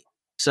already.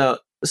 So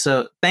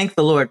thank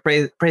the Lord,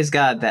 praise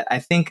God, that I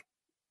think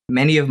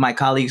many of my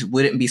colleagues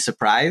wouldn't be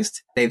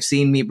surprised. They've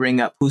seen me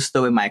bring up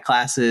justo in my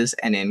classes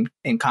and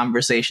in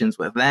conversations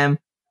with them.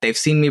 They've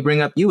seen me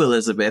bring up you,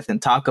 Elizabeth,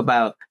 and talk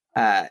about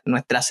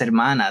nuestras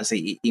hermanas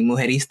y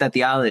mujerista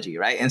theology,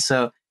 right? And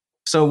so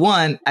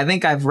one, I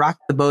think I've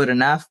rocked the boat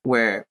enough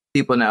where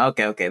people know,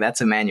 okay,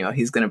 that's Emmanuel.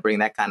 He's going to bring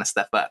that kind of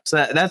stuff up.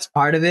 So that's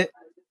part of it.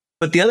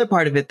 But the other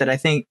part of it that I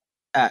think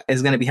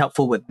is going to be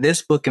helpful with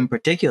this book in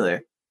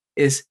particular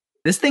is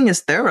this thing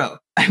is thorough.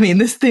 I mean,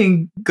 this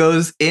thing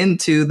goes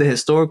into the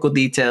historical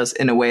details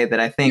in a way that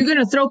I think... You're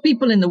going to throw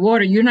people in the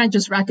water. You're not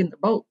just rocking the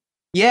boat.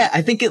 Yeah,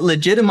 I think it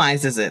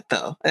legitimizes it,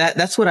 though.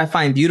 That's what I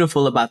find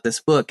beautiful about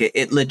this book.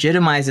 It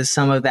legitimizes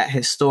some of that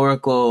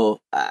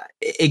historical...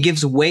 it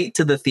gives weight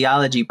to the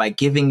theology by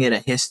giving it a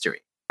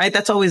history, right?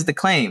 That's always the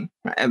claim.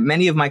 Right?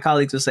 Many of my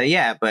colleagues will say,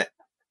 yeah, but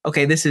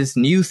okay, this is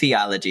new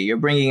theology. You're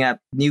bringing up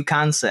new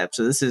concepts.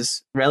 So this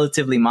is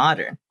relatively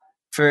modern.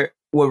 For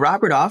what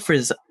Robert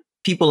offers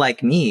people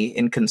like me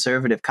in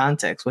conservative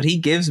context, what he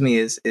gives me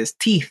is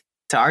teeth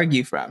to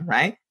argue from,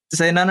 right? To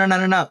say,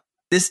 no.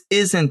 This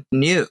isn't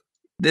new.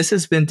 This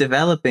has been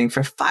developing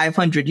for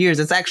 500 years.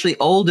 It's actually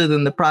older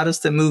than the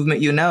Protestant movement,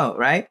 you know,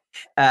 right?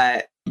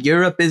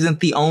 Europe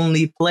isn't the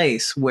only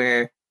place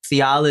where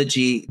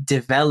theology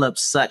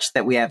develops such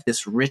that we have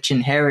this rich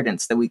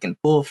inheritance that we can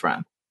pull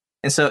from.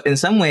 And so in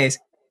some ways,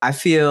 I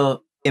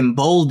feel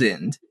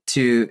emboldened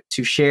to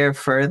share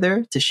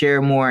further, to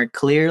share more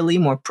clearly,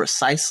 more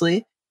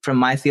precisely from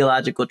my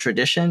theological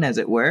tradition, as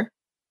it were,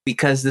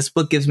 because this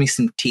book gives me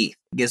some teeth,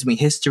 gives me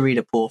history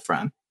to pull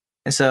from.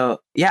 And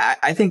so, yeah,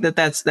 I think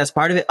that's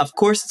part of it. Of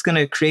course, it's going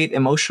to create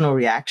emotional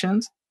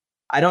reactions.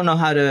 I don't know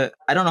how to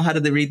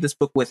read this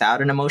book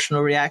without an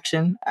emotional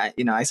reaction.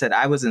 I said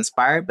I was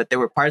inspired, but there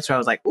were parts where I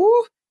was like,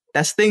 ooh,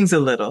 that stings a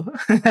little.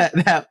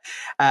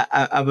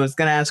 I was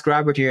going to ask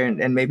Robert here,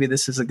 and maybe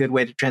this is a good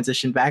way to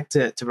transition back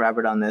to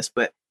Robert on this,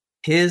 but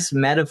his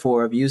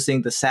metaphor of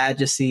using the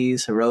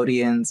Sadducees,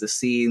 Herodians,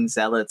 Essenes,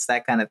 Zealots,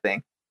 that kind of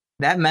thing,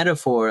 that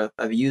metaphor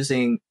of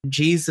using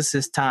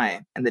Jesus's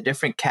time and the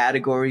different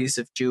categories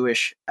of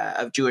Jewish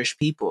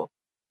people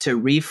to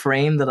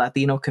reframe the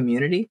Latino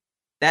community,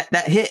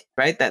 that hit,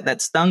 right?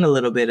 That stung a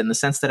little bit in the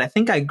sense that I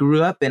think I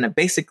grew up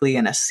basically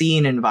in a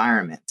scene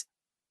environment.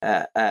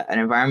 An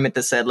environment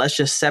that said, let's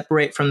just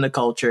separate from the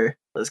culture.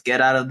 Let's get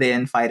out of the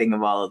infighting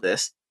of all of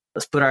this.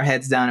 Let's put our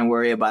heads down and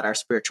worry about our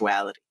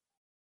spirituality.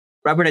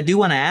 Robert, I do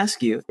want to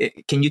ask you,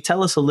 can you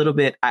tell us a little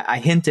bit? I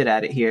hinted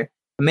at it here.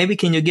 Maybe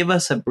can you give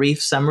us a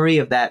brief summary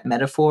of that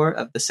metaphor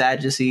of the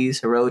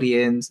Sadducees,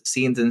 Herodians,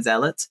 Essenes, and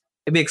Zealots?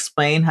 Maybe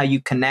explain how you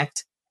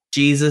connect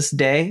Jesus'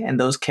 day and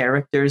those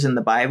characters in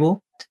the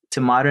Bible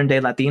to modern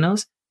day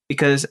Latinos?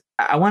 Because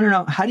I want to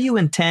know, how do you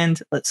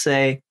intend, let's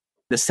say,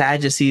 the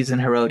Sadducees and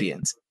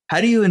Herodians,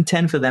 how do you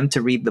intend for them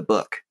to read the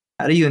book?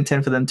 How do you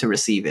intend for them to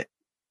receive it?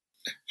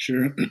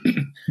 Sure.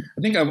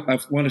 I think I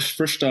want to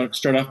first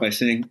start off by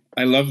saying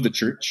I love the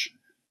church.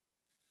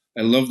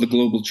 I love the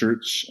global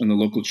church and the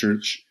local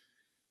church.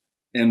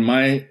 And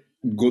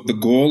the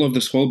goal of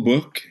this whole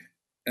book,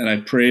 and I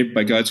pray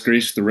by God's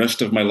grace the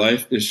rest of my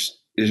life, is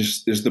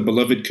the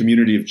beloved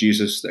community of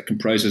Jesus that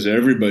comprises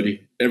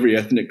everybody, every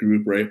ethnic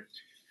group, right?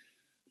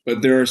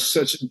 But there are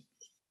such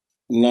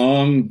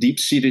long,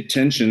 deep-seated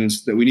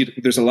tensions that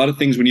there's a lot of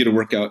things we need to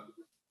work out.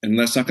 And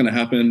that's not going to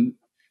happen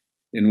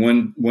in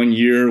one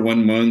year,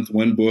 1 month,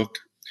 one book.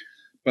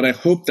 But I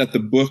hope that the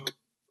book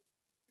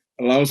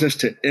allows us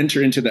to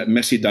enter into that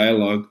messy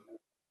dialogue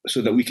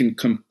so that we can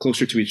come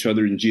closer to each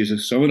other in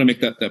Jesus. So I want to make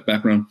that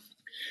background.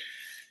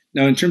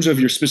 Now, in terms of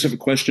your specific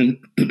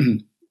question,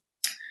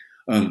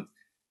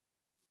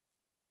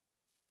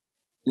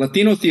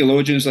 Latina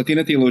theologians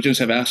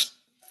have asked,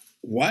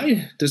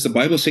 why does the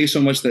Bible say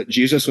so much that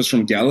Jesus was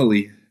from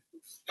Galilee?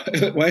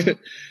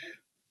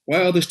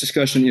 Why all this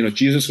discussion?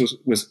 Jesus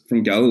was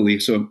from Galilee.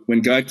 So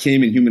when God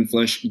came in human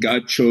flesh,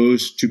 God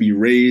chose to be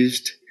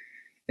raised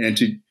and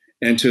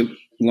to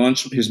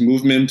launch his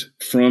movement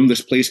from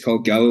this place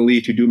called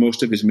Galilee, to do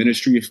most of his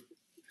ministry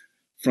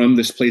from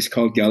this place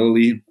called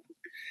Galilee.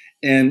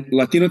 And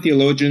Latino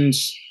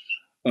theologians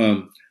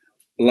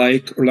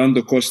like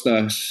Orlando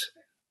Costas,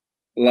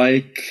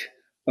 like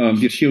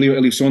Virgilio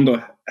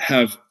Elizondo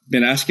have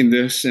been asking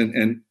this,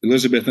 and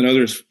Elizabeth and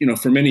others,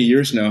 for many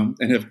years now,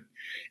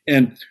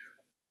 and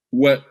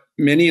what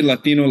many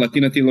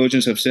Latina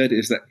theologians have said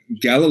is that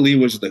Galilee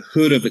was the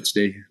hood of its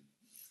day.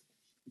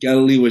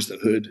 Galilee was the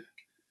hood,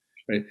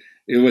 right?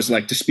 It was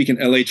like, to speak in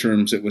LA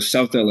terms, it was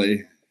South LA,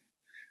 it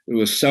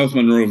was South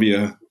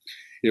Monrovia,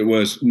 it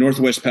was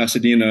Northwest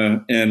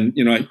Pasadena, and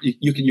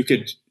you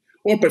could,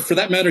 but for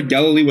that matter,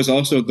 Galilee was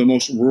also the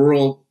most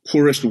rural,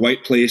 poorest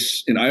white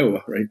place in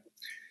Iowa, right?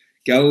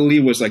 Galilee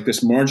was like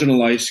this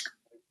marginalized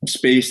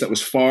space that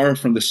was far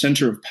from the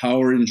center of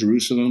power in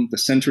Jerusalem, the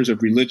centers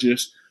of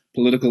religious,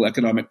 political,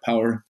 economic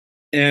power.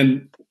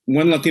 And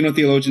one Latino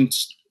theologian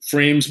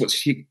frames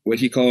what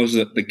he calls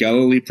the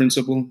Galilee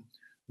principle.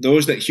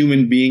 Those that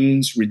human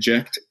beings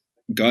reject,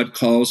 God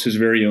calls his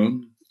very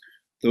own.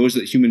 Those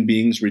that human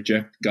beings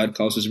reject, God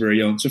calls his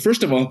very own. So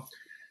first of all,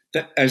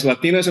 that as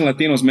Latinas and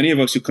Latinos, many of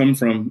us who come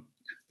from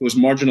those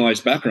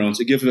marginalized backgrounds,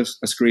 it gives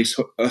us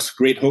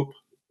great hope,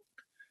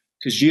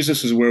 because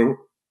Jesus is where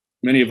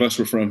many of us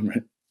were from,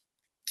 right?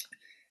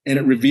 And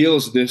it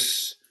reveals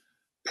this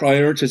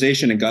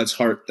prioritization in God's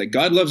heart, that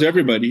God loves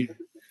everybody,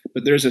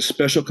 but there's a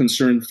special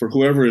concern for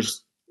whoever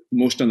is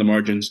most on the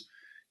margins.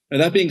 Now,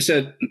 that being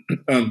said,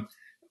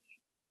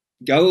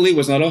 Galilee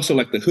was not also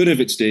like the hood of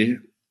its day,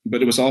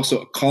 but it was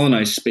also a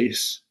colonized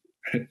space,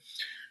 right?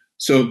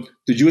 So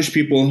the Jewish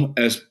people,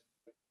 as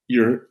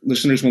your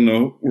listeners will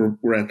know,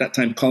 were at that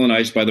time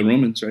colonized by the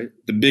Romans, right?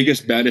 The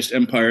biggest, baddest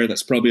empire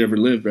that's probably ever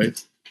lived,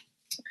 right?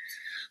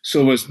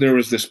 So there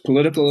was this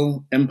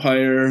political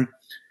empire.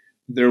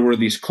 There were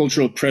these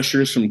cultural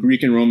pressures from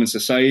Greek and Roman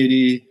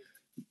society.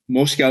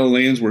 Most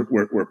Galileans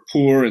were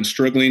poor and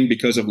struggling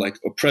because of like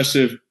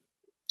oppressive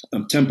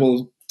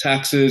temple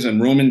taxes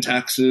and Roman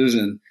taxes.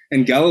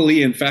 And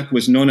Galilee, in fact,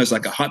 was known as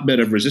like a hotbed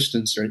of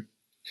resistance, right?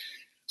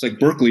 It's like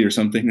Berkeley or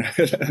something.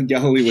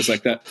 Galilee was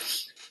like that.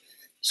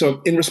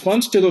 So in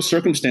response to those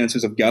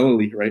circumstances of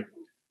Galilee, right,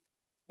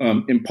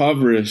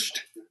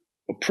 impoverished,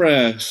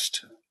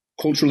 oppressed,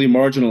 culturally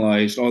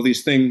marginalized, all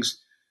these things,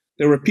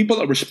 there were people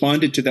that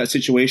responded to that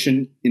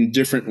situation in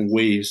different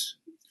ways.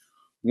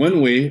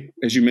 One way,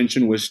 as you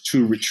mentioned, was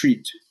to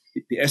retreat.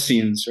 The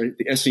Essenes, right?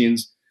 The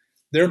Essenes,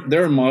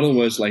 their model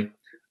was like,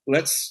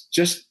 let's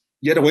just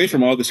get away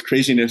from all this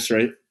craziness,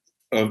 right,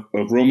 of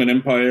Roman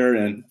Empire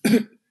and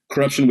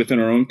corruption within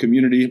our own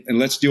community, and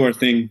let's do our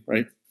thing,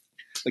 right?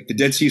 Like the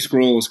Dead Sea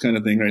Scrolls kind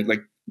of thing, right?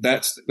 Like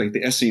that's like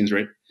the Essenes,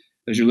 right?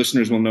 As your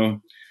listeners will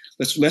know,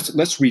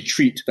 let's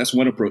retreat. That's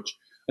one approach.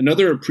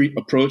 Another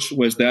approach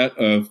was that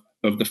of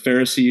the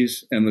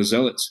Pharisees and the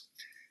Zealots.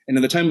 And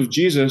in the time of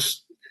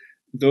Jesus,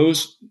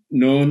 those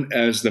known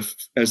as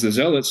the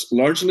Zealots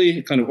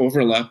largely kind of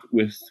overlap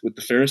with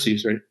the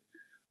Pharisees, right?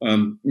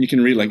 You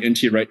can read like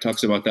N.T. Wright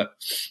talks about that.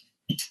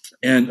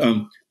 And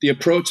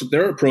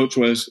their approach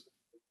was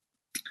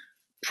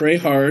pray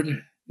hard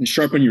and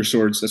sharpen your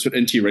swords. That's what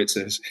N.T. Wright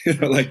says.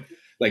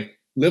 like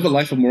live a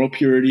life of moral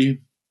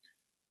purity,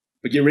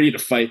 but get ready to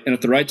fight. And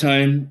at the right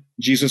time,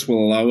 Jesus will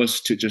allow us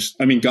to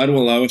God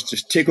will allow us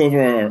to take over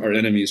our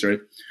enemies, right?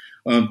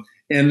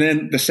 And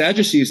then the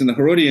Sadducees and the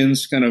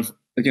Herodians kind of,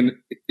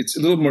 again, it's a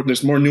little more,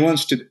 there's more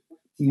nuance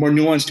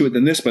to it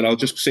than this, but I'll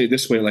just say it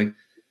this way, like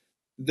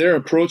their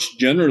approach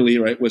generally,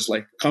 right, was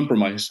like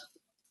compromise.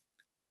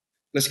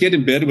 Let's get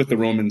in bed with the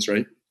Romans,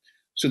 right?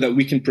 So that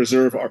we can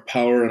preserve our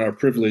power and our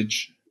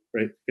privilege,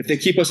 right? If they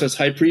keep us as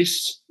high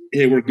priests,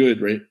 hey, we're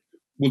good, right?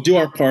 We'll do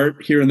our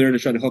part here and there to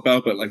try to help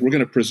out, but like we're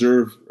going to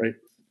preserve, right?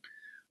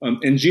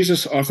 And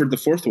Jesus offered the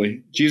fourth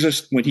way.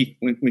 Jesus, when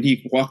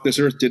he walked this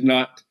earth, did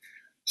not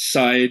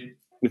side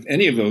with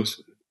any of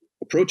those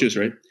approaches,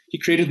 right? He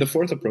created the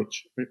fourth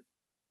approach, right?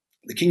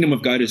 The kingdom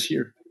of God is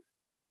here.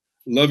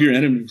 Love your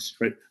enemies,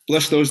 right?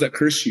 Bless those that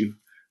curse you,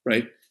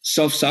 right?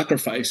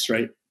 Self-sacrifice,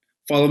 right?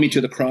 Follow me to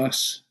the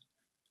cross.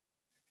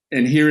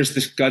 And here is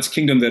this God's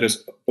kingdom that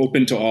is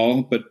open to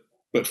all,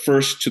 but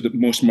first to the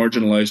most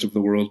marginalized of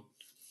the world.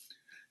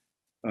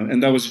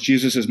 And that was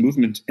Jesus's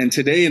movement. And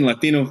today in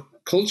Latino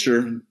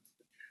culture,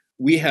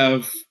 we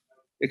have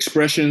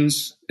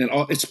expressions, and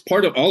it's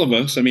part of all of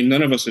us. I mean,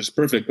 none of us is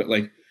perfect, but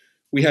like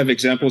we have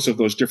examples of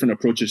those different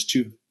approaches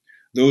too.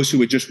 Those who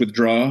would just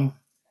withdraw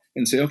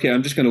and say, okay,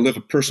 I'm just going to live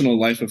a personal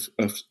life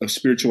of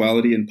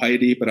spirituality and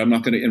piety, but I'm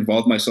not going to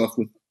involve myself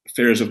with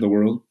affairs of the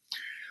world.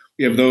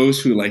 We have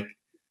those who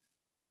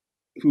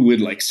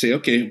would say,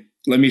 okay,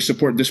 let me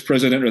support this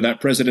president or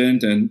that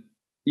president, and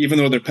even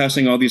though they're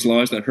passing all these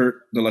laws that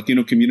hurt the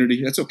Latino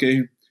community, that's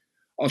okay.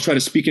 I'll try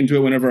to speak into it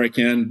whenever I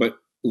can, but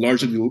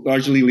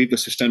largely leave the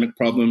systemic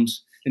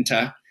problems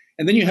intact.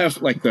 And then you have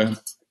like the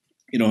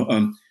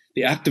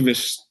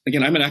activists.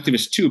 Again, I'm an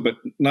activist too, but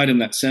not in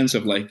that sense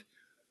of like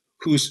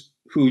who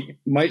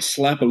might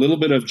slap a little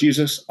bit of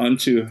Jesus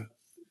onto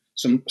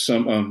some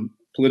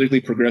politically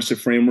progressive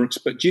frameworks,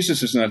 but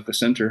Jesus is not at the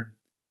center,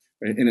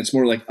 right? And it's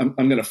more like I'm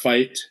going to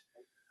fight,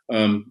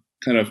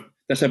 kind of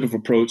that type of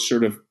approach,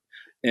 sort of.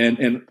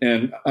 And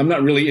I'm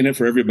not really in it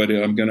for everybody.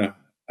 I'm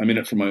in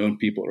it for my own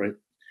people, right?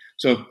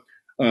 So,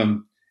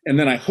 and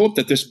then I hope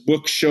that this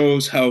book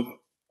shows how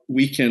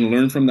we can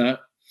learn from that.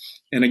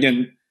 And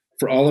again,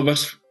 for all of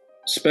us,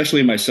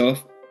 especially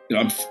myself,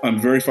 I'm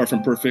very far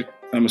from perfect.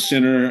 I'm a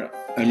sinner.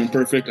 I'm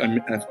imperfect.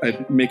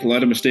 I make a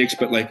lot of mistakes,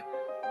 but like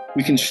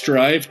we can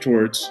strive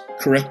towards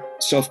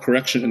correct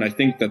self-correction. And I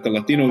think that the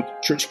Latino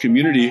church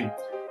community,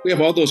 we have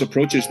all those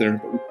approaches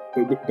there,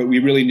 but we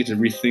really need to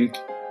rethink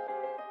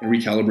and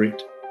recalibrate.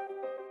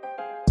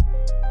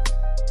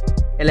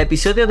 El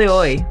episodio de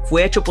hoy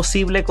fue hecho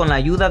posible con la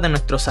ayuda de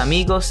nuestros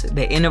amigos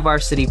de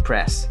InterVarsity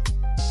Press.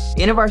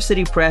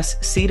 InterVarsity Press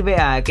sirve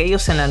a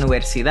aquellos en la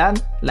universidad,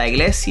 la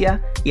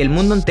iglesia y el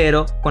mundo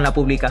entero con la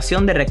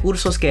publicación de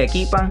recursos que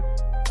equipan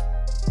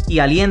y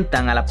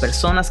alientan a las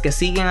personas que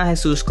siguen a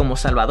Jesús como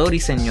Salvador y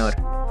Señor.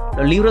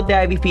 Los libros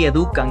de IVP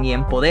educan y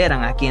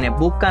empoderan a quienes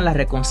buscan la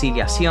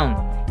reconciliación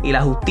y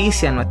la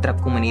justicia en nuestras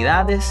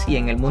comunidades y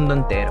en el mundo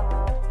entero.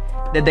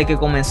 Desde que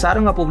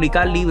comenzaron a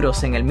publicar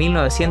libros en el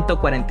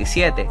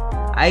 1947,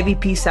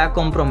 IVP se ha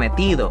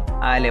comprometido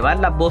a elevar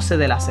las voces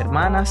de las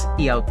hermanas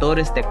y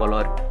autores de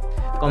color,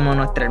 como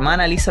nuestra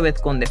hermana Elizabeth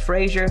Conde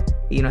Frazier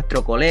y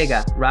nuestro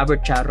colega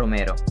Robert Chao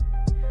Romero.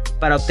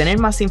 Para obtener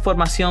más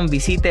información,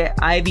 visite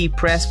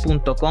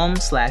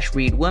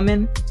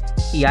ivpress.com/readwomen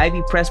y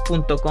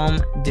ivpress.com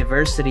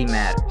Diversity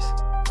Matters.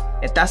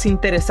 ¿Estás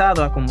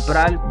interesado a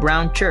comprar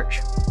Brown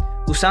Church?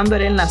 Usando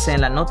el enlace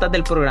en las notas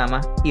del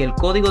programa y el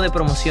código de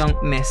promoción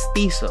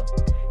Mestizo,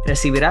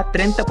 recibirás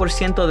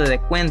 30% de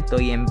descuento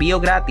y envío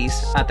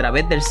gratis a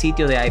través del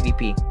sitio de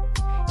IVP.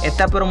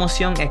 Esta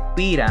promoción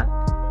expira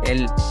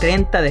el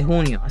 30 de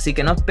junio, así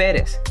que no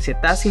esperes. Si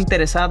estás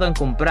interesado en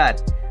comprar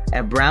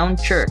a Brown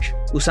Church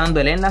usando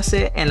el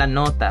enlace en las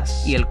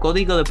notas y el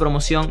código de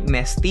promoción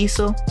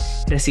Mestizo,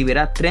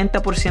 recibirás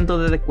 30%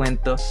 de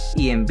descuento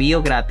y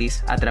envío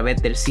gratis a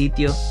través del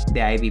sitio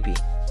de IVP.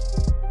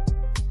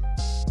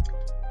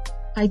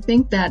 I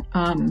think that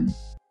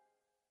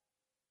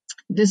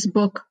this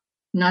book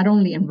not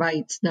only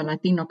invites the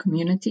Latino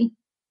community,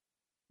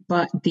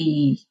 but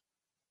the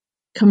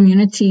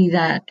community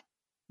that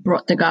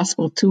brought the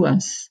gospel to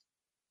us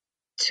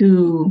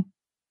to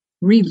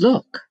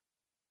relook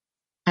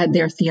at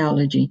their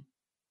theology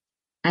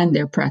and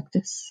their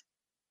practice.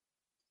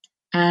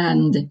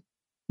 And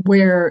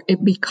where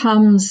it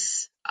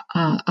becomes,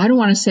 I don't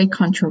want to say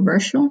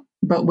controversial,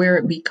 but where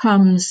it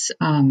becomes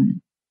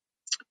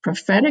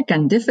prophetic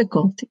and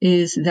difficult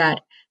is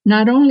that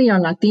not only are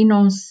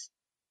Latinos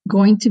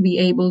going to be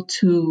able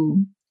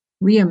to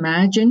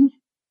reimagine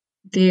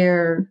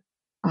their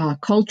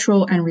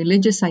cultural and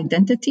religious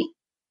identity,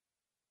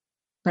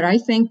 but I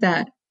think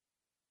that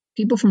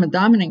people from a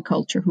dominant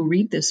culture who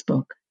read this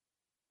book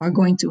are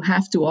going to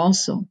have to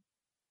also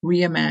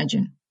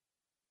reimagine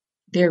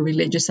their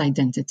religious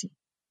identity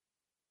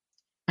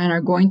and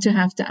are going to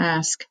have to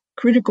ask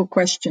critical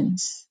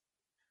questions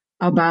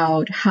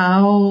about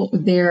how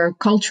their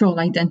cultural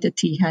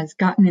identity has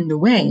gotten in the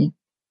way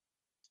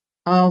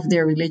of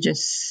their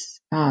religious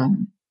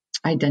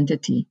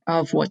identity,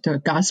 of what the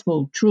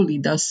gospel truly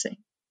does say,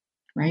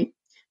 right?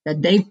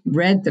 That they've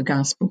read the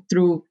gospel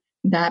through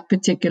that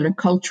particular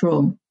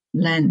cultural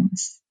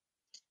lens.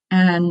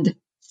 And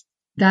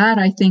that,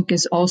 I think,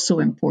 is also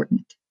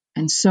important.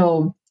 And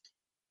so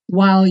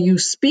while you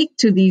speak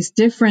to these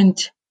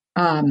different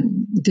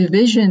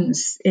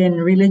divisions in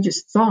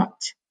religious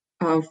thought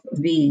of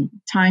the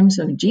times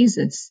of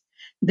Jesus,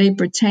 they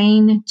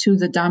pertain to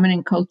the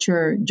dominant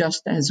culture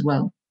just as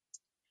well.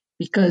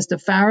 Because the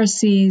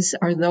Pharisees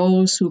are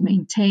those who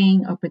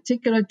maintain a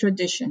particular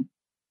tradition,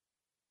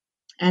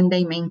 and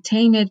they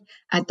maintain it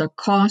at the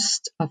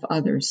cost of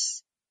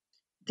others.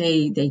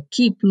 They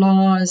keep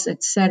laws,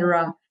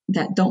 etc.,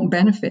 that don't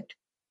benefit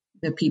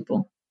the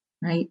people,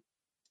 right?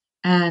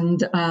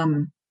 And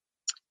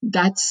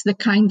that's the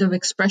kind of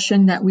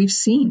expression that we've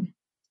seen,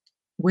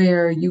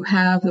 where you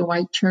have the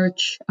white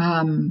church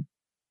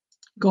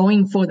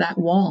going for that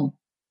wall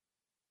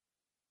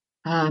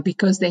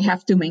because they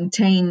have to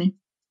maintain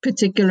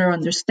particular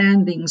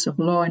understandings of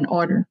law and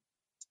order.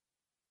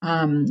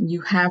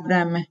 You have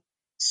them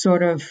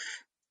sort of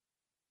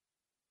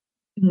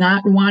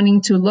not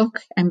wanting to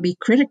look and be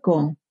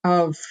critical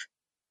of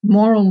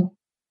moral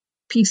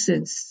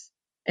pieces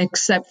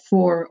except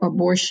for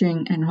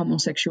abortion and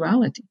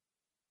homosexuality,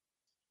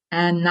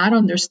 and not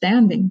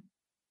understanding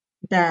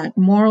that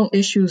moral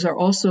issues are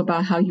also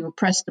about how you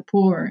oppress the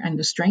poor and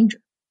the stranger.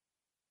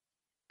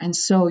 And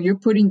so you're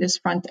putting this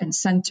front and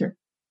center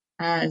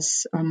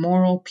as a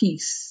moral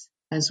piece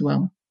as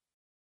well.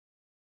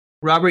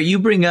 Robert, you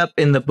bring up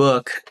in the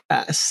book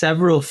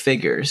several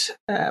figures,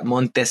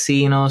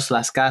 Montesinos,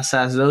 Las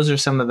Casas. Those are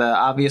some of the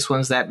obvious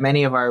ones that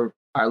many of our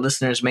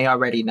listeners may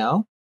already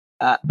know.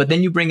 But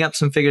then you bring up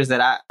some figures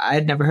that I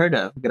had never heard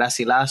of.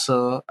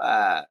 Garcilaso,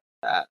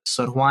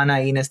 Sor Juana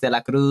Inés de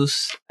la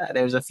Cruz.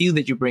 There's a few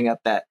that you bring up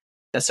that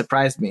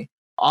surprised me.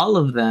 All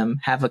of them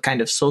have a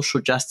kind of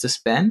social justice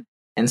bent,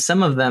 and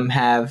some of them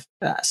have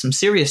some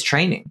serious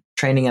training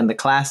in the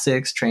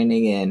classics,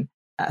 training in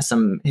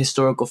some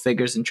historical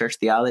figures in church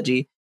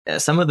theology.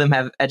 Some of them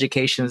have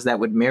educations that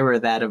would mirror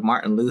that of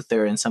Martin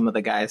Luther and some of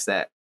the guys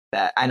that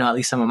I know, at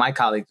least some of my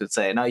colleagues would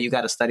say, no, you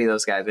got to study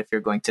those guys if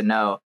you're going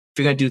to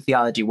do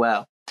theology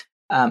well.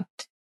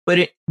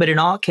 But in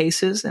all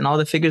cases, and all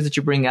the figures that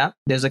you bring up,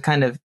 there's a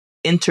kind of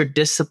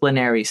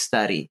interdisciplinary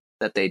study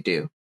that they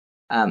do.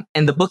 And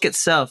the book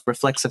itself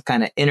reflects a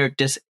kind of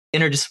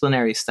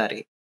interdisciplinary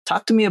study.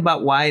 Talk to me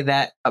about why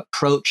that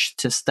approach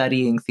to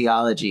studying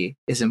theology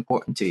is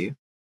important to you.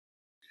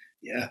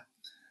 Yeah.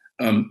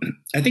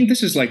 I think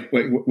this is like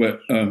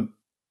what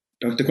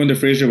Dr. Conde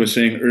Frazier was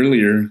saying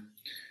earlier.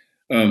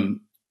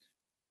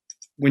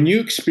 When you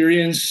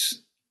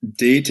experience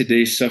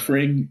day-to-day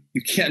suffering,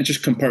 you can't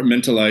just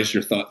compartmentalize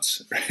your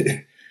thoughts.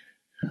 Right?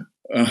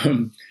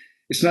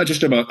 It's not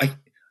just about,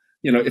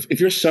 if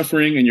you're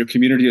suffering and your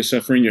community is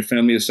suffering, your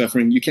family is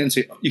suffering, you can't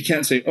say,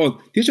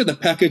 oh, this is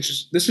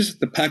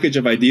the package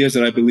of ideas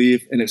that I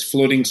believe, and it's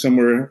floating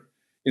somewhere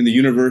in the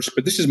universe,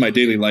 but this is my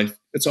daily life.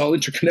 It's all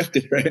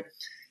interconnected, right?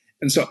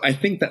 And so I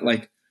think that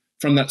like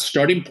from that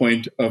starting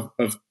point of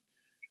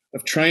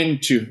trying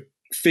to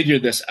figure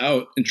this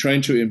out and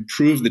trying to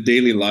improve the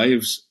daily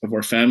lives of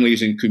our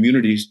families and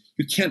communities,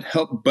 you can't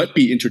help but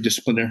be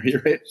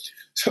interdisciplinary, right?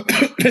 So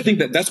I think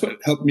that that's what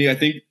helped me. I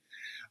think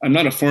I'm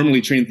not a formally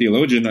trained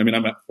theologian. I mean,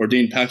 I'm an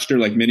ordained pastor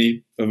like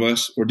many of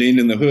us, ordained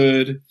in the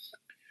hood,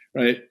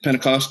 right?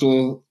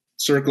 Pentecostal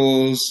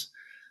circles,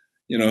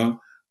 you know.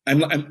 I'm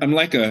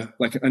like an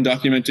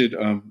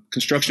undocumented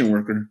construction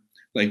worker.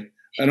 Like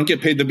I don't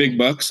get paid the big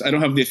bucks. I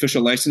don't have the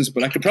official license,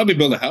 but I could probably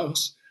build a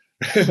house.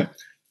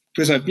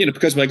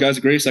 Because by God's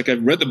grace, like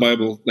I've read the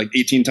Bible like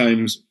 18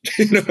 times,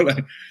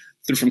 like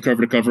through from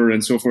cover to cover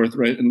and so forth,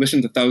 right? And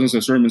listened to thousands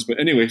of sermons. But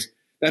anyways,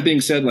 that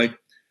being said, like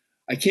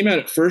I came at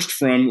it first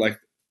from like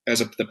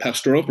the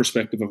pastoral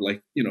perspective of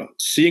like,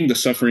 seeing the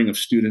suffering of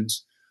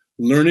students,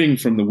 learning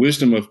from the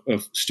wisdom of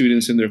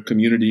students in their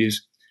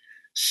communities,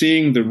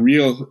 seeing the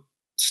real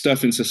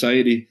stuff in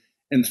society.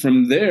 And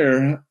from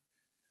there,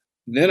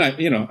 then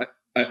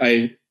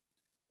I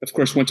of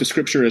course went to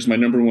scripture as my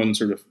number one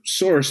sort of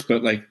source,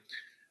 but like,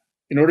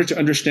 in order to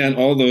understand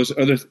all those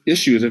other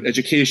issues of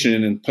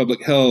education and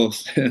public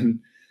health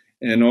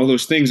and all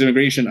those things,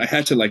 immigration, I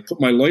had to like put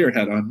my lawyer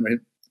hat on, right?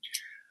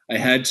 I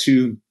had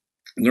to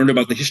learn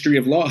about the history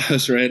of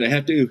laws, right? I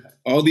had to,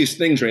 all these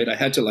things, right? I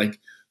had to like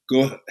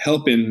go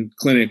help in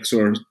clinics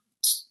or,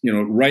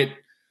 write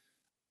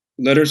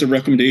letters of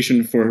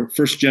recommendation for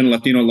first-gen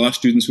Latino law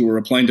students who were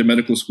applying to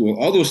medical school,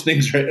 all those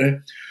things, right?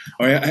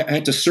 Or I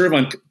had to serve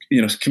on,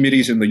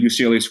 committees in the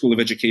UCLA School of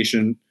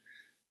Education,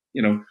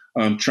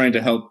 trying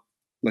to help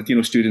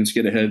Latino students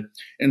get ahead.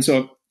 And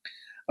so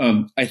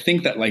I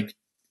think that like,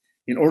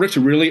 in order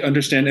to really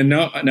understand, and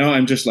now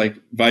I'm just like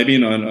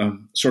vibing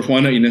on Sor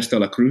Juana Inés de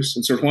la Cruz.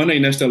 And Sor Juana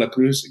Inés de la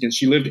Cruz, again,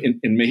 she lived in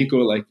Mexico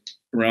like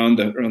around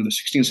the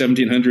 16,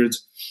 1700s.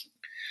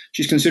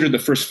 She's considered the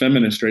first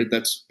feminist, right?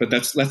 That's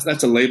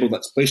a label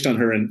that's placed on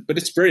her, but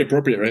it's very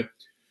appropriate, right?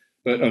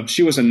 But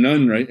she was a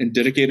nun, right, and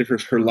dedicated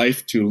her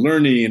life to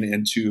learning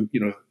and to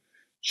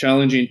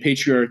challenging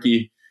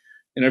patriarchy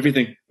and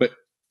everything. But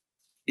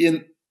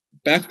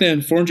back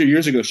then, 400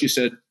 years ago, she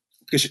said,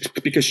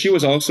 because she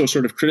was also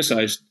sort of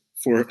criticized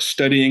for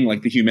studying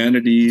like the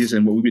humanities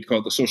and what we would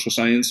call the social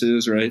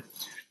sciences, right?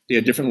 They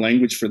had different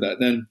language for that.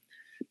 Then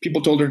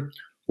people told her,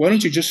 why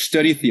don't you just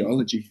study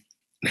theology?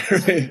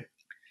 Right?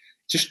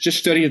 Just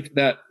study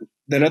that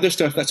other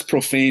stuff that's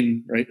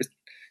profane, right?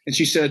 And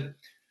she said,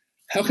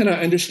 how can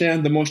I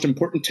understand the most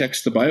important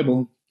text, the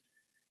Bible,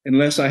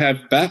 unless I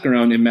have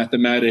background in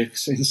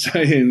mathematics and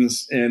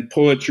science and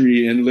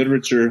poetry and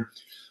literature?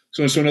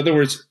 So in other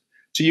words,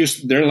 to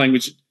use their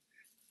language,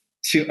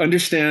 to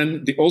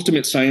understand the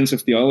ultimate science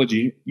of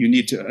theology, you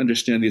need to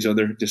understand these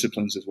other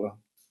disciplines as well.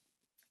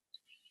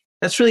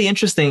 That's really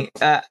interesting.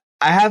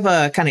 I have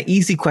a kind of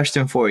easy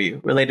question for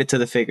you related to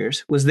the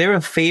figures. Was there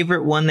a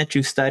favorite one that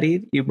you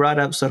studied? You brought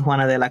up Sor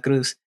Juana de la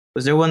Cruz.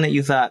 Was there one that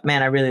you thought,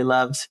 man, I really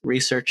loved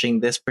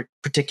researching this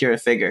particular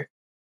figure?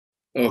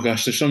 Oh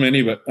gosh, there's so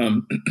many, but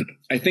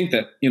I think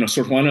that,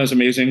 Sor Juana is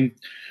amazing,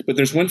 but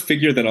there's one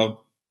figure that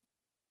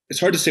it's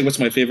hard to say what's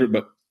my favorite,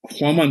 but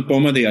Juan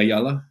Poma de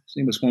Ayala. His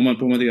name was Juan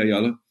Poma de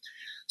Ayala.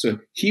 So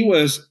he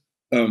was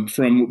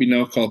from what we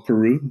now call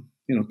Peru,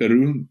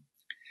 Peru.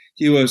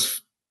 He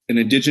was an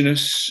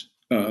indigenous,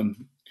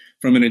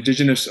 from an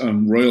indigenous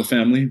royal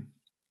family.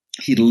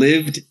 He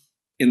lived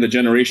in the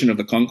generation of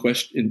the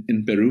conquest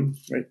in Peru,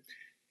 right?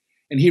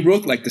 And he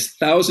wrote like this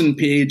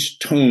 1,000-page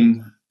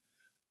tome,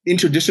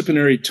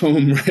 interdisciplinary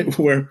tome, right?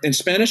 Where, and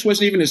Spanish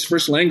wasn't even his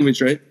first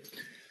language, right?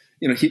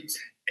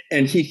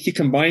 He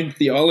combined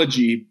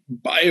theology,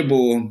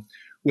 Bible,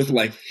 with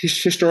like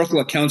historical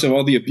accounts of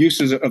all the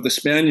abuses of the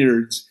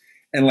Spaniards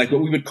and like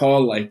what we would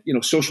call like,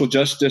 social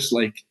justice,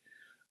 like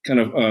kind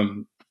of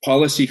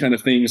policy kind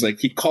of things. Like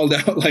he called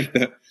out like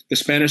the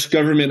Spanish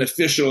government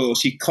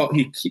officials.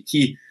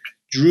 He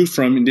drew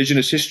from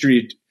indigenous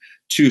history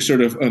to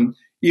sort of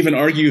even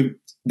argue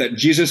that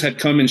Jesus had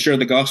come and shared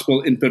the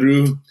gospel in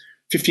Peru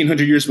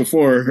 1,500 years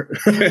before.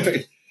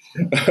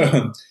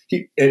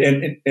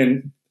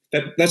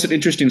 That's an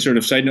interesting sort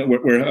of side note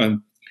where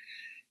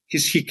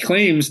he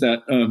claims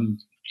that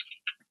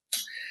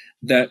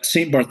that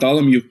Saint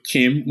Bartholomew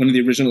one of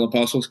the original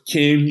apostles,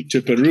 came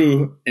to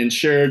Peru and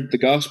shared the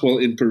gospel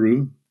in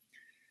Peru,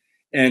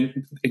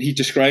 and he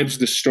describes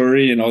the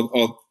story and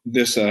all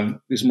this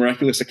these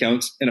miraculous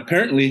accounts. And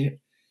apparently,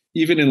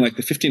 even in like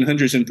the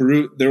 1500s in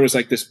Peru, there was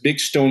like this big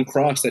stone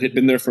cross that had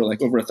been there for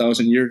like over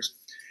 1,000 years,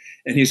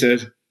 and he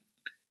said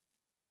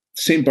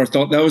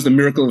that was the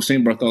miracle of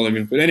Saint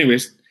Bartholomew. But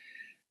anyways,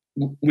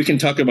 we can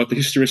talk about the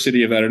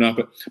historicity of that or not,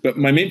 but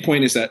my main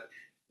point is that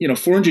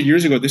 400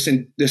 years ago,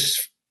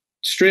 this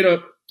straight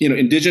up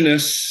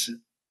indigenous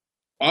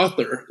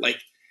author, like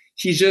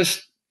he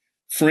just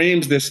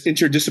frames this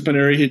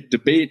interdisciplinary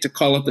debate to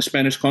call it the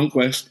Spanish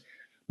conquest.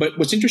 But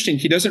what's interesting,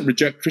 he doesn't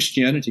reject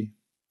Christianity.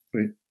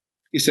 Right?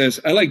 He says,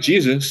 I like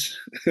Jesus,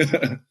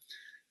 but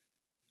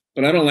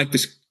I don't like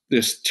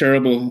this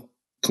terrible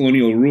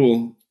colonial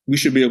rule. We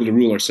should be able to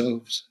rule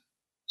ourselves.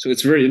 So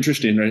it's very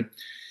interesting, right?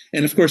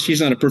 And of course,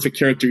 he's not a perfect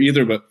character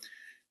either, but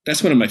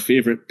that's one of my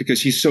favorite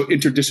because he's so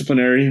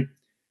interdisciplinary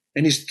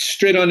and he's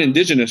straight on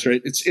indigenous,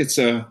 right? It's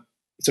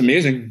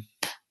amazing.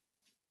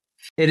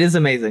 It is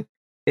amazing.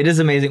 It is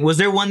amazing. Was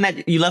there one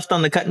that you left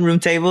on the cutting room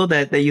table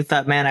that you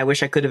thought, man, I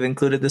wish I could have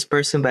included this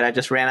person, but I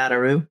just ran out of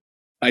room?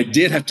 I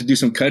did have to do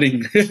some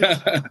cutting.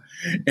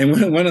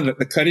 And one of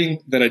the cutting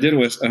that I did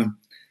was,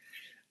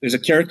 there's a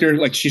character,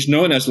 like she's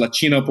known as La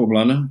China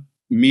Poblana,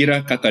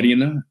 Mira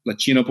Catarina, La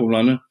China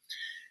Poblana.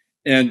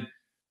 And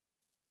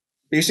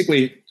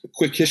basically, a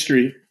quick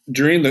history,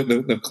 during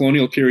the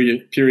colonial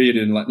period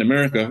in Latin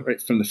America,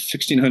 right, from the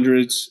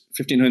 1600s,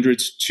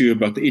 1500s to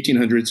about the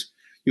 1800s,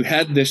 you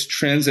had this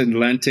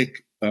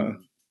transatlantic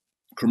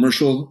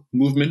commercial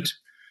movement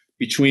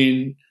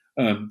between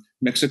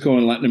Mexico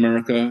and Latin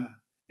America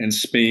and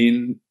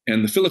Spain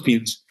and the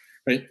Philippines,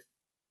 right?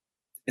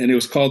 And it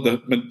was called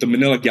the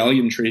Manila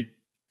Galleon trade.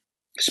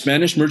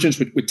 Spanish merchants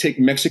would take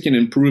Mexican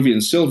and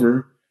Peruvian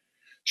silver,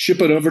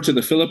 ship it over to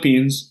the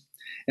Philippines,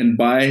 and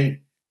buy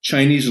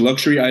Chinese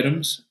luxury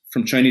items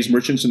from Chinese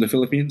merchants in the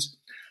Philippines,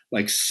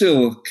 like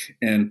silk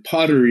and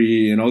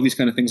pottery and all these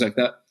kind of things like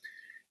that.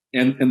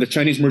 And the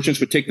Chinese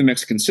merchants would take the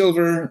Mexican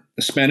silver.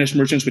 The Spanish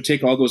merchants would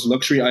take all those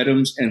luxury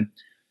items and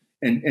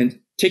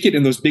take it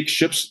in those big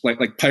ships,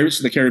 like Pirates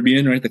of the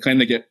Caribbean, right? The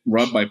kind that get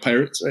robbed by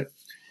pirates, right?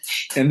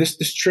 And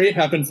this trade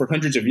happened for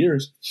hundreds of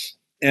years.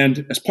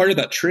 And as part of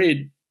that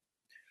trade,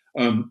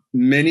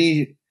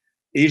 many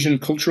Asian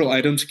cultural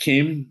items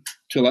came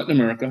to Latin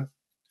America,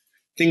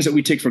 things that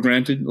we take for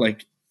granted,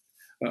 like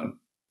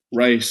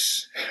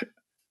rice,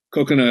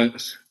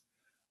 coconuts,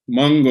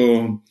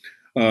 mango.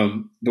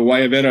 The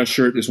Guayabera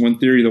shirt is one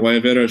theory. The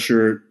Guayabera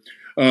shirt,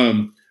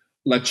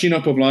 La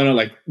China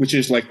Poblana, which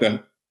is like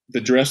the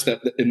dress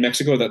that in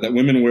Mexico that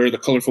women wear, the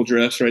colorful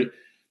dress, right?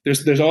 There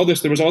was all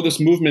this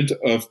movement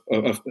of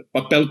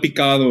papel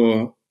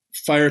picado,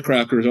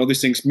 firecrackers, all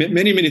these things,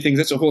 many things.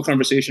 That's a whole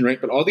conversation,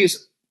 right? But all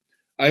these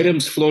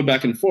items flowed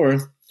back and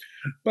forth.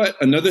 But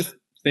another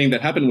thing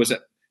that happened was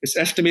that it's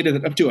estimated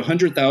that up to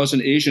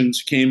 100,000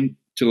 Asians came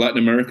to Latin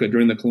America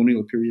during the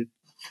colonial period.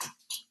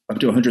 Up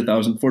to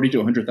 100,000, 40 to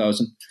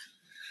 100,000,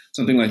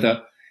 something like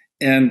that.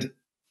 And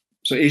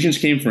so Asians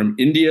came from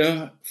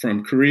India,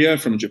 from Korea,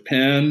 from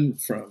Japan,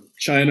 from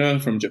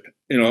China, from Japan,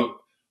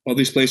 all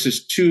these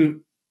places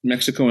to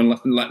Mexico and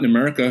Latin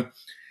America.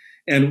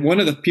 And one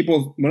of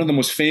the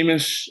most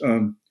famous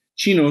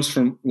Chinos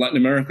from Latin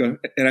America,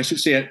 and I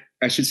should say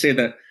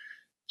that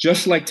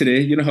just like today,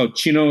 you know how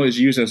Chino is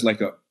used as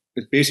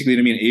basically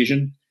to mean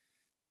Asian?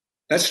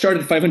 That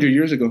started 500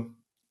 years ago.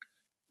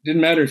 It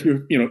didn't matter if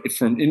you're,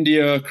 from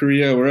India,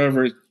 Korea,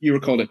 wherever, you were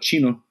called a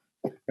Chino,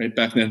 right,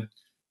 back then,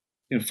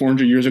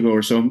 400 years ago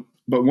or so.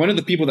 But one of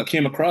the people that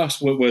came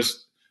across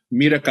was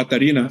Mira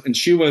Catarina, and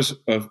she was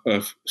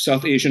of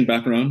South Asian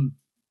background.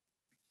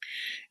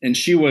 And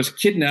she was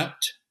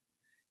kidnapped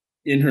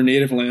in her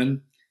native land,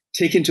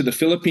 taken to the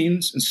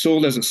Philippines and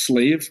sold as a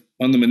slave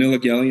on the Manila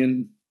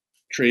Galleon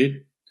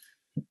trade,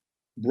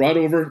 brought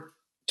over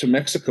to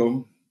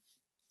Mexico,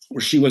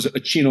 where she was a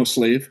Chino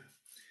slave.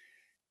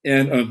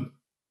 And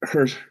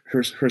her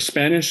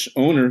Spanish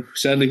owner,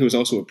 sadly, who was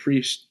also a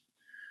priest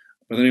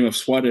by the name of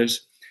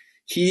Suarez,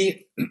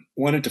 he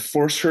wanted to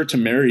force her to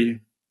marry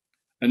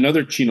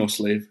another Chino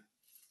slave.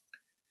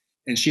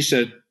 And she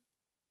said,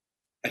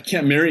 I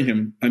can't marry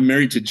him. I'm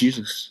married to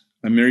Jesus.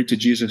 I'm married to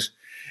Jesus.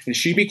 And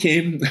she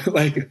became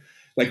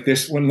like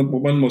this, one of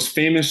the most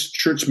famous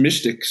church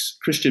mystics,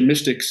 Christian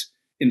mystics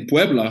in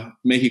Puebla,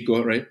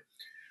 Mexico, right?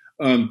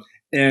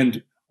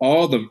 And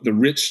all the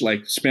rich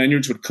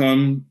Spaniards would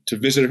come to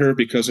visit her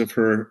because of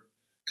her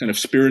kind of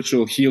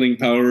spiritual healing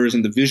powers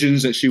and the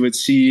visions that she would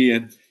see.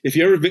 And if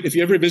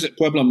you ever visit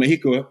Puebla,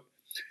 Mexico,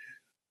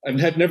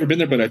 I've never been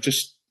there, but I've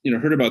just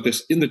heard about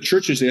this. In the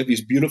churches, they have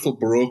these beautiful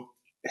Baroque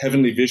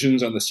heavenly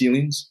visions on the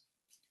ceilings.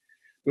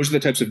 Those are the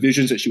types of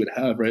visions that she would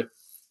have, right?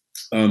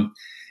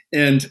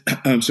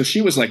 So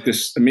she was like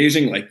this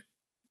amazing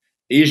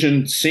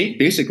Asian saint,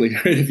 basically,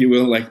 right, if you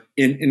will,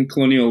 in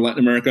colonial Latin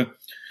America.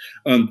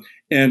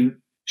 And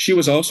she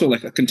was also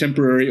like a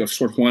contemporary of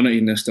Sor Juana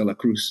Inés de la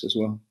Cruz as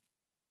well.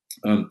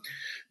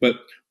 But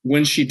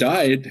when she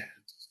died,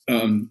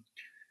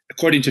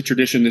 according to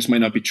tradition, this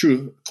might not be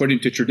true. According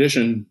to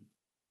tradition,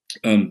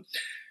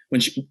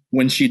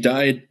 when she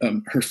died,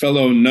 her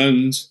fellow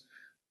nuns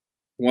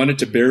wanted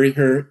to bury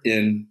her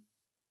in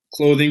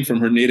clothing from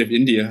her native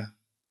India.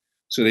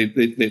 So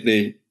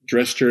they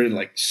dressed her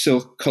in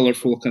silk,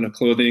 colorful kind of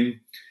clothing,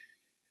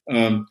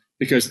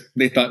 because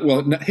they thought,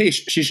 well, hey,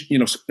 she's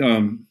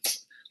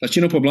La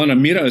China Poblana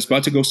Mira is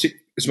about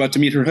to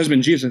meet her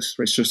husband Jesus,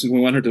 right? So we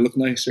want her to look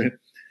nice, right?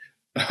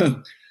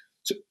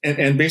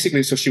 And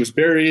basically, so she was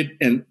buried,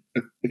 and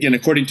again,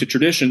 according to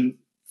tradition,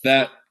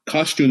 that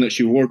costume that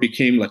she wore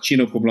became La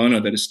China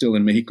Poblana, that is still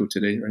in Mexico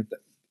today, right?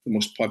 The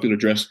most popular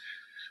dress.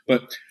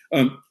 But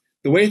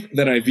the way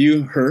that I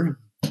view her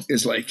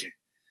is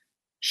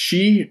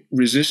she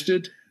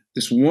resisted,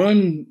 this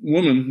one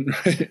woman,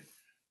 right,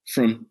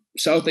 from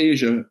South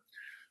Asia,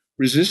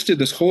 resisted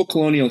this whole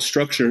colonial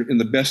structure in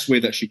the best way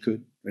that she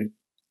could, right?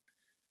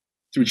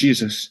 through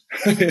Jesus.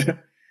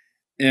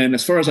 And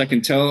as far as I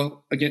can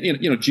tell, again,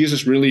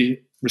 Jesus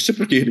really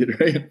reciprocated,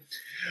 right?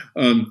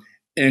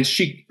 And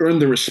she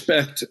earned the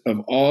respect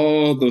of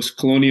all those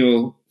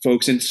colonial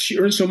folks. And she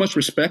earned so much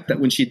respect that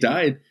when she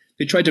died,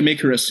 they tried to make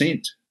her a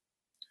saint.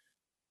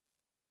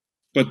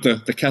 But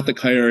the Catholic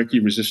hierarchy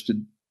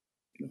resisted.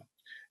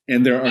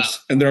 And there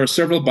are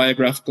several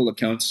biographical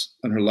accounts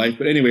on her life.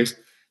 But anyways,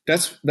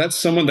 that's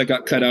someone that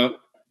got cut out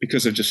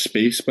because of just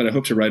space. But I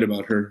hope to write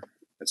about her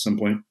at some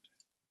point.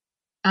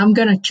 I'm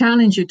going to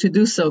challenge you to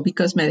do so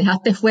because me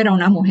dejaste fuera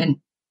una mujer.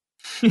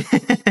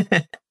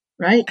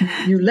 Right?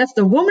 You left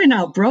a woman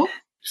out, bro.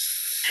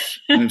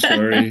 I'm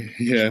sorry.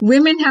 Yeah.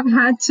 Women have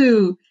had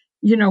to,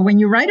 when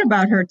you write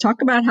about her,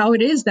 talk about how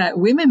it is that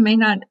women may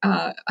not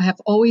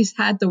have always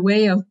had the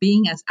way of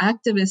being as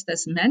activist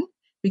as men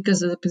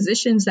because of the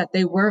positions that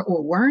they were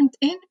or weren't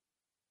in.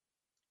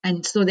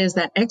 And so there's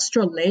that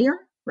extra layer,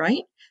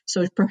 right?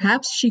 So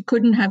perhaps she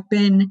couldn't have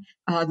been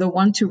the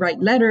one to write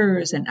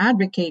letters and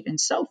advocate and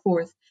so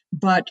forth.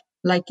 But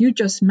like you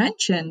just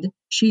mentioned,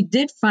 she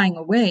did find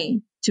a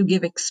way to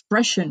give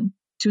expression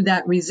to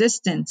that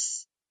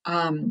resistance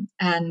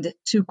and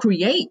to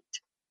create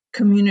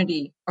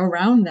community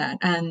around that.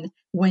 And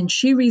when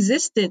she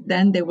resisted,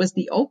 then there was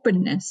the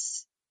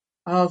openness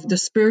of the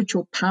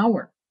spiritual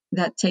power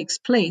that takes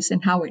place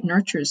and how it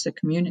nurtures the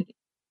community.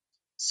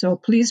 So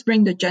please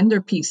bring the gender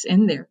piece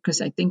in there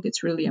because I think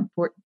it's really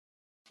important.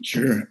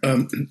 Sure.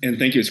 And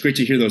thank you. It's great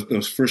to hear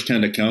those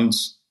firsthand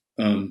accounts.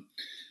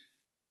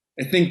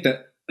 I think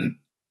that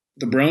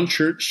the Brown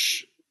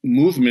Church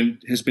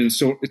movement has been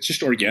it's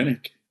just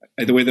organic.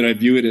 The way that I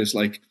view it is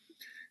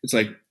it's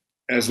like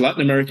as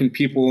Latin American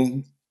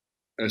people,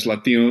 as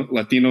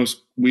Latinos,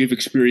 we've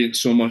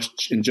experienced so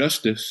much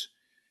injustice,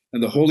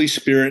 and the Holy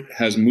Spirit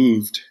has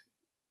moved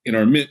in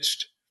our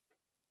midst.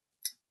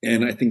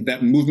 And I think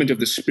that movement of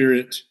the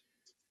Spirit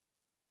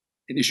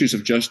in issues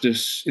of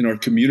justice in our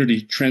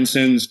community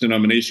transcends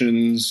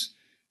denominations,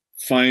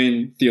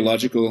 fine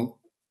theological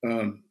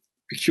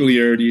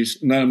peculiarities.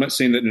 I'm not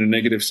saying that in a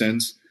negative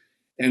sense.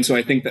 And so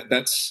I think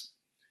that's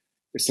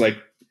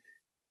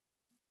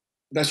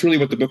really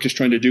what the book is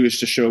trying to do, is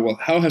to show, well,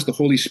 how has the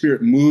Holy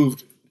Spirit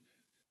moved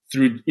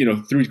through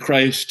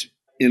Christ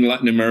in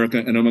Latin America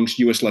and amongst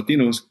U.S.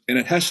 Latinos?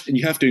 And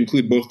you have to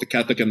include both the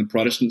Catholic and the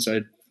Protestant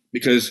side,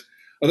 because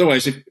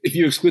otherwise, if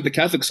you exclude the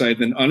Catholic side,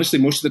 then honestly,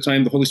 most of the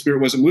time, the Holy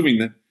Spirit wasn't moving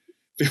then.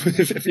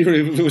 If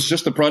it was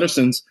just the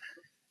Protestants.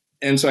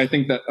 And so I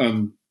think that,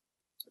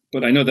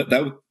 but I know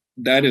that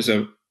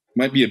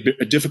might be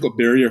a difficult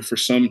barrier for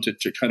some to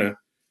try to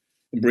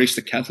embrace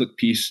the Catholic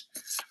piece.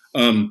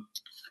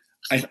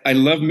 I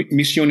love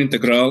Misión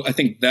Integral. I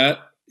think that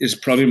is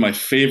probably my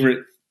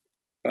favorite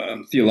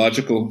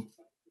theological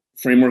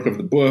framework of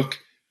the book.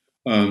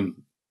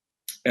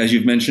 As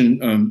you've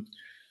mentioned,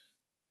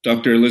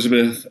 Dr.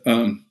 Elizabeth,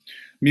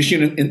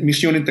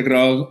 Misión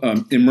Integral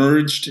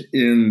emerged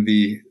in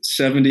the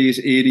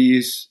 70s,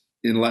 80s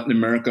in Latin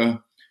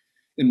America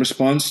in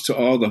response to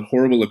all the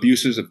horrible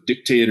abuses of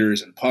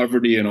dictators and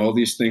poverty and all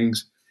these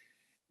things.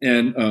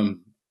 And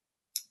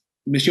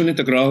Misión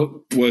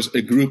Integral was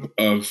a group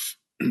of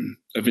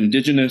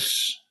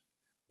indigenous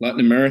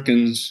Latin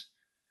Americans.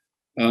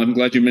 I'm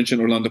glad you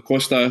mentioned Orlando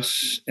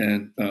Costas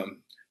and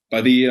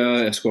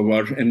Padilla,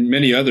 Escobar, and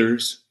many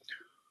others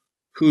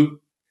who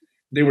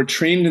they were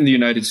trained in the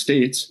United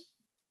States,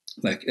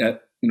 like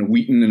at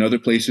Wheaton and other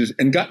places,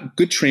 and got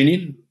good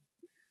training,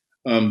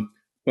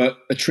 but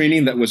a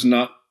training that was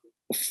not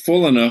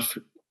full enough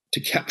to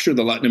capture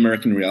the Latin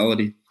American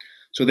reality.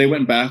 So they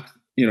went back,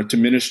 to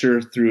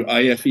minister through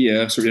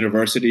IFES or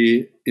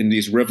InterVarsity in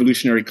these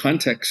revolutionary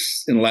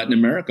contexts in Latin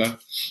America.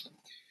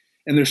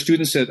 And their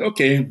students said,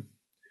 okay,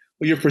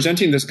 well, you're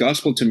presenting this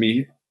gospel to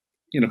me,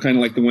 kind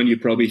of like the one you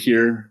probably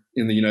hear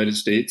in the United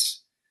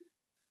States.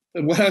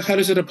 How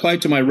does it apply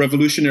to my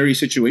revolutionary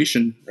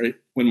situation, right?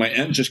 When my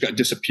aunt just got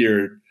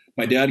disappeared,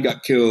 my dad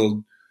got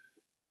killed,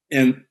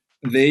 and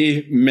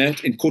they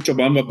met in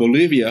Cochabamba,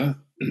 Bolivia,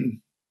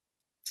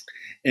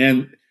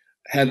 and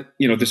had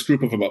this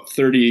group of about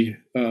 30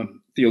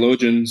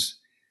 theologians,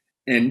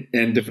 and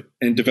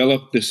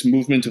developed this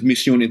movement of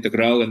Misión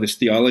Integral and this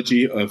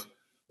theology of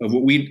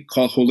what we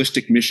call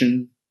holistic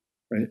mission,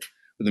 right?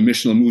 Or the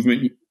missional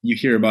movement. You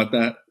hear about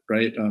that,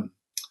 right?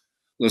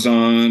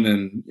 Lausanne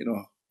and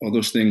all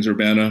those things,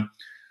 Urbana.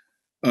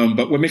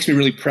 But what makes me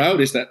really proud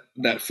is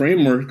that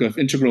framework of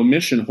integral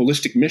mission,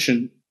 holistic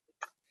mission,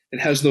 it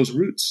has those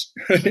roots.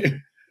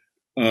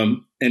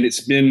 And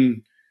it's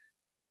been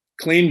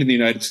claimed in the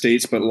United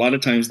States, but a lot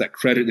of times that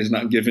credit is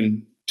not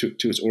given to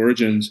its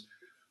origins.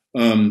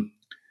 So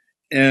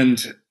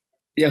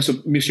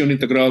Misión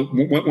Integral,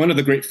 one of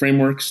the great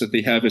frameworks that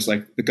they have is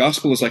like the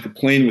gospel is like a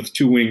plane with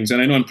two wings.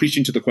 And I know I'm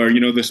preaching to the choir,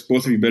 this,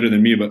 both of you better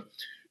than me, but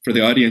for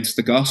the audience,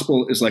 the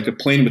gospel is like a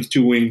plane with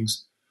two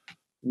wings.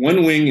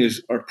 One wing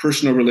is our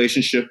personal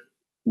relationship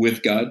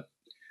with God.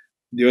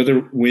 The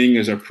other wing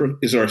is our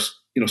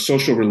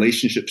social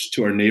relationships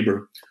to our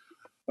neighbor.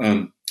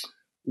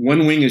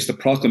 One wing is the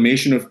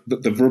proclamation of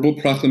the verbal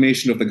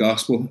proclamation of the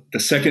gospel. The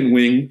second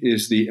wing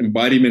is the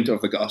embodiment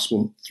of the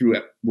gospel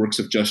through works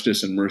of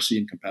justice and mercy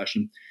and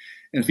compassion.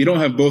 And if you don't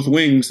have both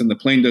wings, then the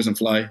plane doesn't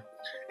fly.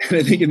 And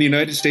I think in the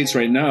United States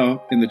right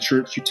now, in the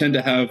church, you tend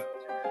to have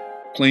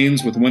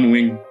planes with one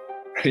wing,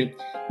 right?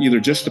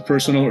 Either just the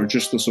personal or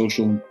just the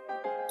social.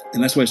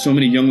 And that's why so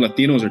many young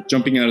Latinos are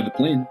jumping out of the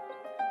plane,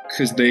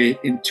 because they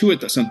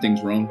intuit that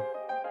something's wrong.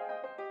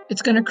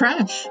 It's going to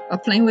crash. A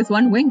plane with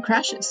one wing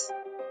crashes.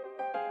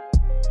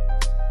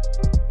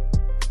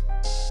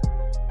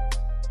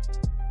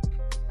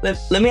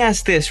 Let me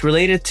ask this,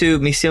 related to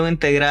Misión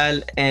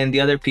Integral and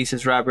the other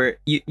pieces, Robert.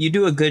 You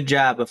do a good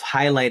job of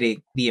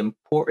highlighting the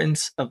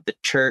importance of the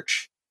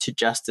church to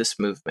justice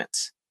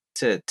movements,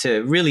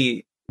 to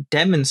really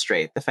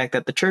demonstrate the fact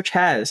that the church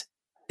has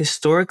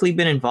historically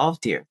been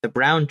involved here. The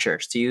Brown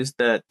Church, to use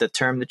the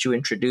term that you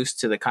introduced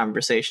to the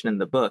conversation in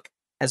the book,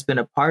 has been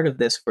a part of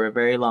this for a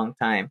very long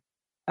time.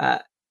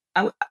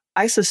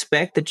 I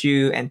suspect that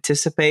you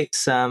anticipate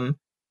some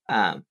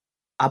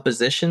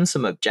opposition,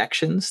 some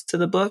objections to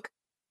the book.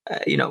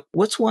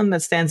 What's one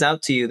that stands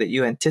out to you that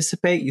you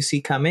anticipate, you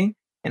see coming,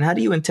 and how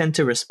do you intend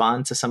to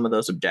respond to some of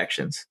those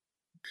objections?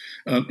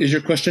 Is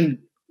your question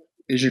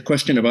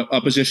about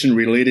opposition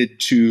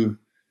related to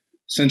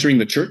centering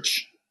the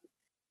church?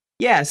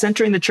 Yeah,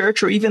 centering the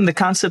church, or even the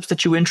concepts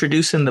that you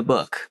introduce in the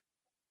book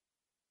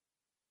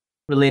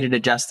related to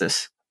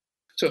justice.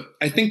 So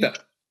I think that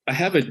I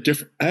have a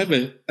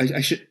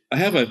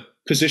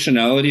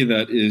positionality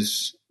that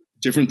is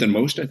different than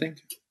most, I think.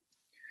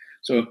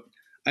 So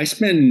I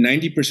spend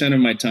 90% of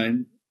my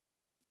time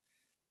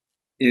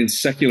in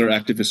secular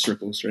activist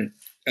circles, right?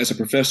 As a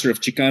professor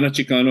of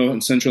Chicano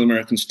and Central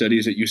American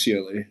Studies at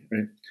UCLA,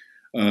 right?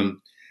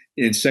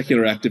 In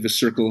secular activist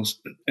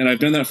circles. And I've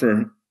done that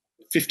for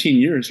 15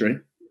 years, right?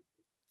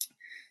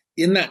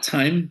 In that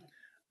time,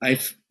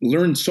 I've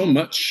learned so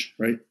much,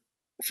 right?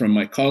 From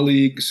my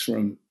colleagues,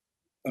 from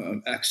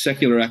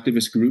secular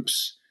activist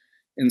groups.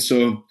 And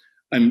so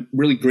I'm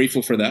really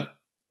grateful for that.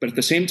 But at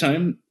the same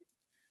time,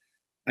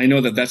 I know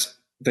that that's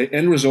the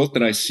end result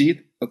that I see,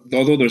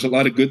 although there's a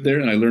lot of good there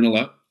and I learn a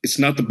lot. It's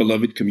not the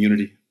beloved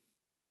community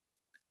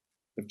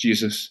of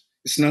Jesus.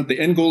 It's not, the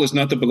end goal is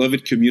not the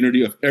beloved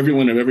community of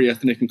everyone of every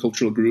ethnic and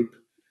cultural group,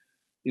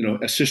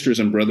 as sisters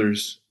and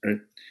brothers, right?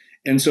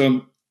 And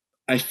so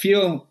I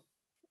feel,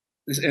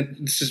 and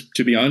this is,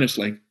 to be honest,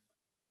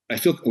 I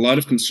feel a lot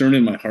of concern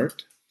in my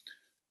heart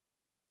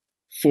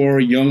for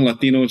young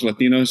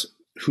Latinas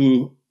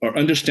who are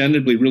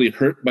understandably really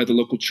hurt by the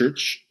local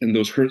church, and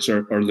those hurts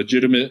are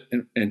legitimate,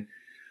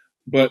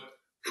 but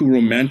who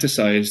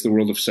romanticize the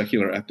world of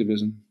secular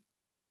activism.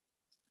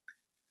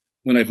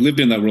 When I've lived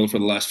in that world for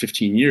the last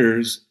 15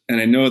 years, and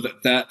I know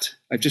that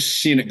I've just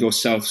seen it go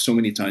south so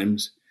many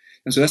times.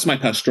 And so that's my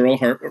pastoral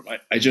heart.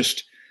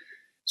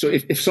 So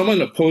if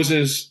someone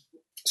opposes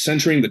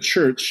centering the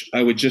church,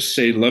 I would just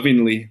say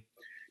lovingly,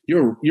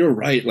 you're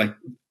right. Like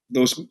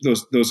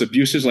those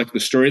abuses, like the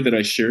story that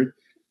I shared,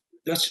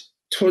 that's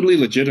totally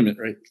legitimate,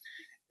 right?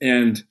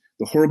 And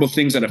the horrible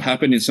things that have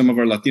happened in some of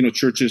our Latino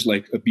churches,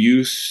 like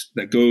abuse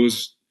that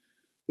goes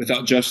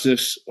without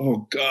justice.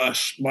 Oh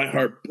gosh, my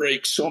heart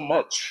breaks so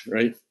much,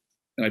 right?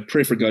 And I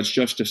pray for God's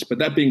justice. But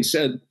that being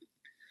said,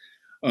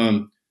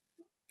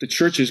 the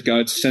church is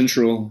God's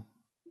central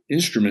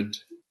instrument.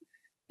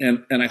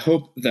 And I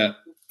hope that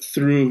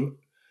through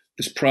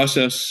this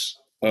process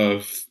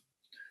of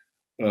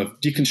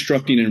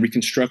deconstructing and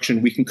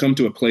reconstruction, we can come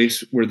to a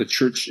place where the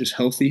church is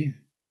healthy,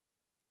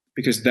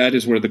 because that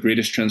is where the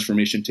greatest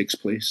transformation takes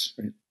place,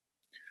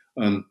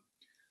 right?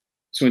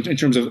 So in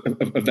terms of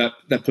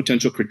that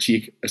potential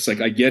critique, it's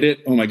like, I get it.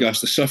 Oh my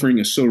gosh, the suffering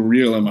is so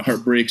real and my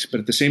heart breaks.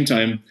 But at the same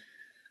time,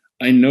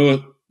 I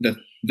know that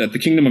the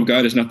kingdom of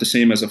God is not the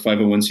same as a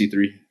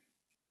 501c3.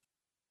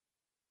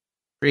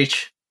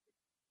 Preach.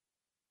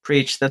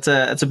 That's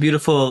a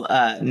beautiful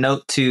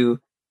note to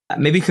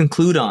maybe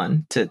conclude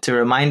on, to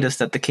remind us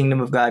that the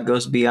kingdom of God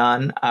goes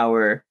beyond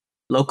our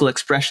local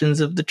expressions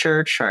of the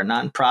church, our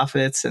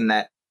nonprofits, and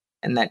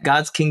that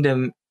God's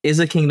kingdom is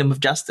a kingdom of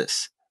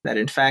justice. That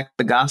in fact,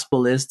 the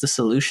gospel is the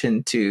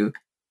solution to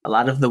a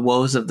lot of the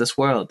woes of this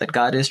world, that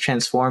God is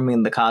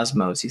transforming the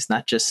cosmos. He's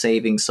not just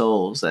saving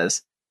souls,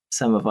 as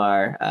some of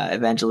our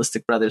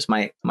evangelistic brothers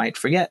might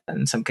forget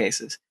in some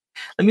cases.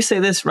 Let me say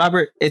this,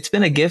 Robert, it's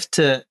been a gift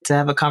to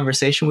have a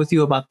conversation with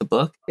you about the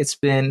book. It's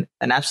been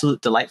an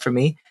absolute delight for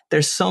me.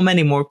 There's so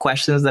many more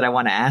questions that I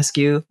want to ask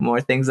you,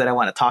 more things that I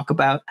want to talk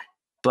about.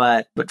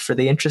 But for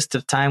the interest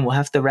of time, we'll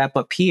have to wrap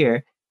up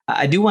here.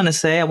 I do want to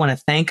say, I want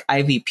to thank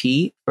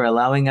IVP for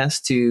allowing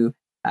us to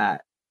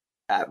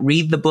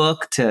read the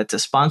book, to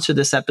sponsor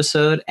this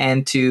episode,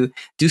 and to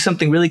do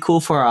something really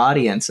cool for our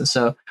audience. And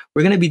so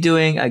we're going to be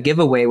doing a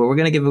giveaway where we're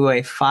going to give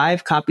away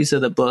 5 copies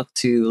of the book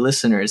to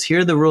listeners. Here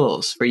are the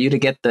rules for you to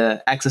get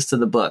the access to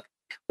the book.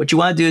 What you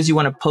want to do is you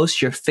want to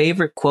post your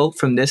favorite quote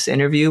from this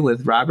interview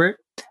with Robert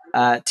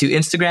to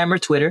Instagram or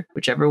Twitter,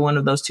 whichever one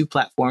of those 2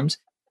 platforms,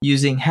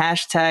 using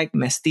hashtag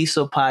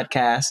Mestizo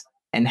Podcast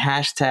and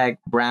hashtag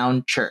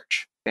Brown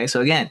Church. Okay,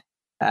 so again,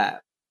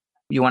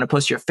 You want to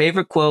post your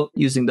favorite quote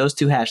using those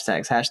two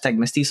hashtags, hashtag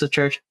Mestizo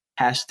Church,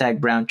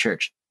 hashtag Brown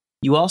Church.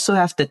 You also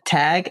have to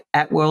tag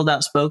at World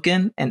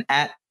Outspoken and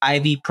at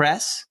Ivy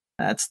Press.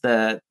 That's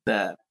the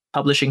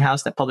publishing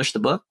house that published the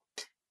book.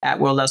 At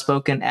World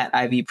Outspoken, at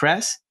Ivy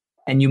Press.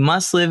 And you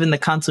must live in the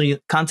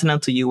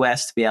continental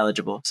US to be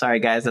eligible. Sorry,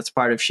 guys, that's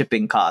part of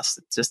shipping costs.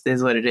 It just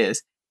is what it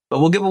is. But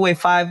we'll give away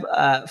five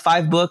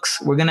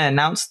books. We're going to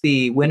announce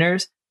the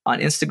winners on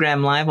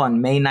Instagram Live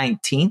on May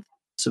 19th.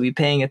 So be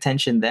paying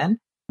attention then.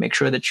 Make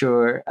sure that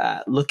you're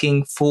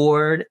looking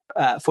forward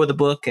for the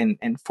book and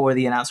for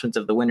the announcements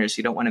of the winners.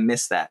 You don't want to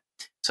miss that.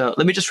 So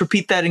let me just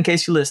repeat that in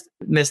case you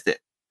missed it.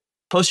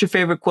 Post your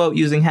favorite quote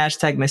using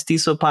hashtag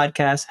Mestizo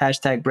Podcast,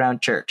 hashtag Brown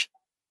Church.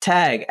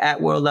 Tag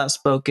at World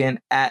Outspoken,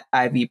 at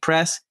Ivy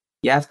Press.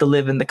 You have to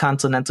live in the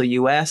continental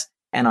US.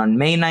 And on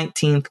May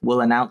 19th,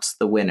 we'll announce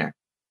the winner.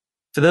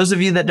 For those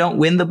of you that don't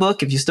win the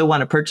book, if you still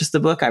want to purchase the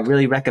book, I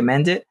really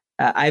recommend it.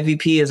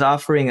 IVP is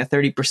offering a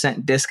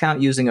 30%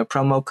 discount using a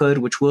promo code,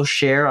 which we'll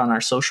share on our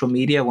social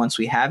media once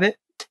we have it.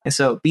 And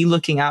so be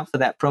looking out for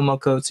that promo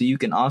code so you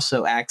can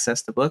also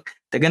access the book.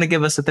 They're going to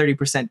give us a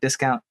 30%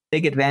 discount.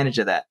 Take advantage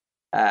of that.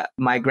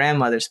 My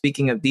grandmother,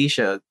 speaking of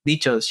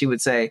dichos, she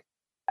would say,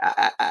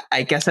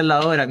 hay que hacer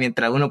la hora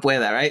mientras uno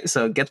pueda, right?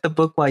 So get the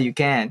book while you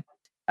can.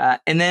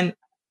 And then,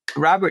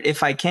 Robert,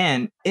 if I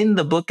can, in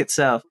the book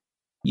itself,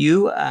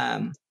 you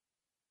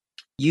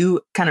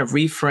kind of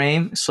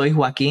reframe Soy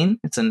Joaquin.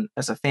 It's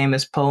a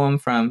famous poem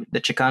from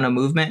the Chicano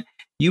movement.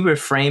 You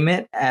reframe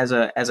it as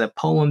a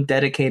poem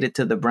dedicated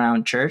to the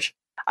Brown Church.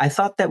 I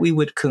thought that we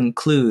would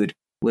conclude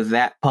with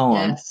that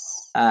poem.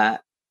 Yes.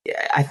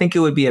 I think it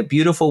would be a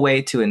beautiful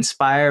way to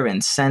inspire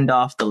and send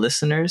off the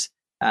listeners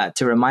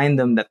to remind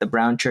them that the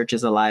Brown Church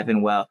is alive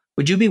and well.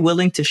 Would you be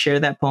willing to share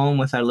that poem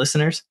with our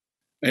listeners?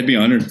 I'd be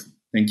honored.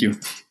 Thank you.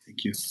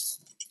 Thank you.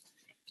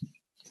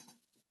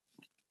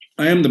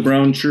 I am the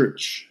Brown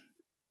Church.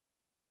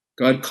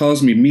 God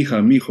calls me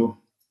mija, mijo.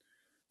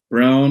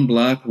 Brown,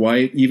 black,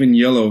 white, even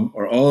yellow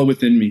are all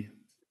within me.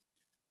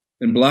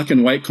 When black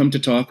and white come to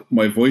talk,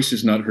 my voice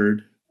is not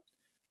heard.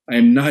 I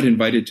am not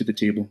invited to the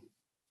table.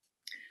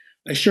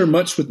 I share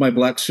much with my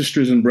black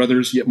sisters and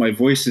brothers, yet my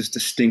voice is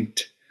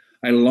distinct.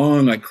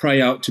 I cry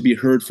out to be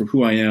heard for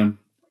who I am,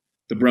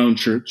 the Brown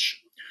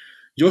Church.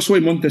 Yo soy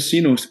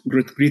Montesinos,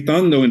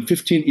 gritando in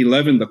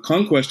 1511 the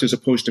conquest as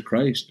opposed to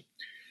Christ.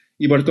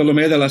 Y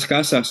Bartolomé de las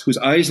Casas, whose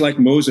eyes like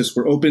Moses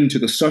were open to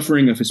the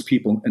suffering of his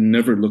people and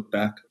never looked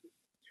back.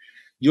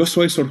 Yo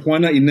soy Sor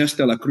Juana Inés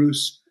de la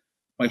Cruz.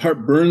 My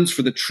heart burns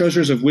for the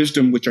treasures of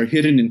wisdom which are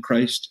hidden in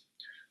Christ.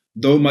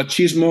 Though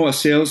machismo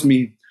assails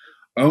me,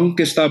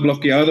 aunque está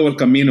bloqueado el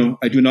camino,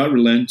 I do not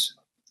relent.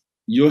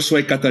 Yo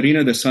soy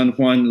Catarina de San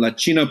Juan, la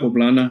China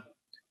poblana.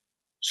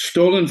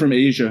 Stolen from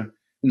Asia,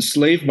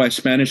 enslaved by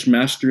Spanish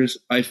masters,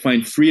 I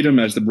find freedom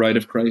as the bride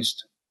of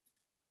Christ.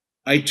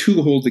 I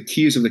too hold the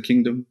keys of the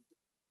kingdom.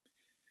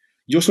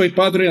 Yo soy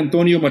Padre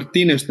Antonio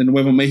Martínez de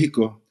Nuevo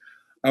Mexico.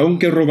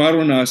 Aunque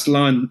robaron a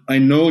Aztlán, I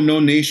know no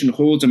nation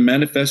holds a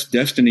manifest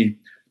destiny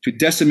to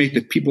decimate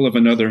the people of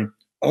another,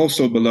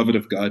 also beloved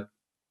of God.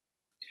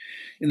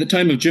 In the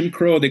time of Jim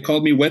Crow, they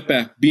called me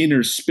wetback,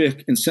 beaner,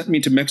 spick, and sent me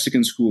to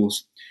Mexican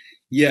schools.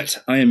 Yet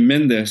I am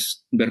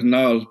Mendez,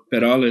 Bernal,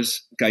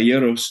 Perales,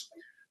 Galleros.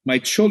 My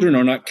children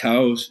are not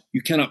cows.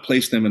 You cannot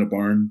place them in a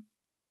barn.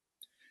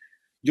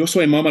 Yo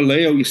soy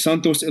Mamaleo y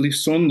Santos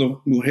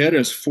Elizondo,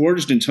 mujeres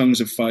forged in tongues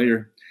of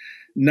fire.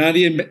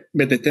 Nadie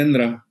me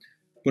detendrá,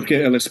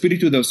 porque el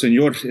Espíritu del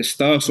Señor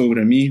está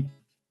sobre mí.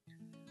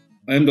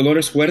 I am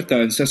Dolores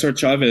Huerta and Cesar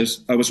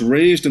Chavez. I was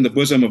raised in the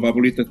bosom of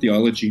Abuelita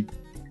theology,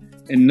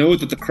 and know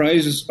that the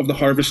cries of the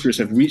harvesters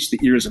have reached the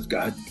ears of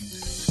God.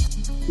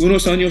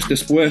 Unos años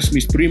después,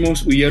 mis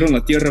primos huyeron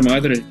la tierra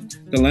madre,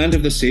 the land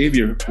of the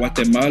Savior,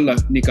 Guatemala,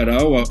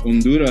 Nicaragua,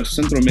 Honduras,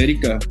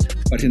 Centroamérica,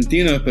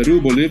 Argentina,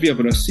 Perú, Bolivia,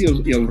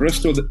 Brasil y el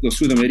resto de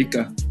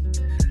Sudamérica.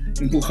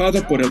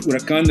 Empujada por el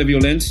huracán de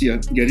violencia,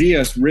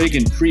 guerrillas,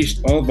 Reagan,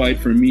 priest, all vied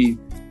for me,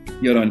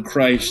 yet on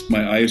Christ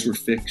my eyes were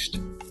fixed.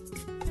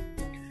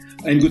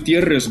 En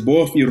Gutiérrez,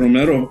 Boff y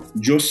Romero,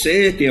 yo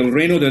sé que el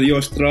reino de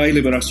Dios trae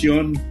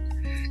liberación,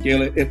 que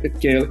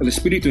el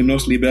Espíritu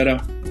nos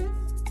libera.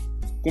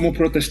 Como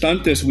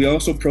protestantes, we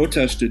also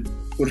protested,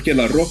 porque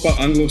la ropa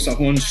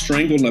anglosajón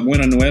strangled la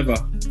buena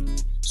nueva.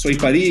 Soy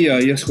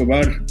Padilla y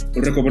Escobar,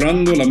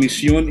 recobrando la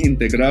misión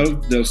integral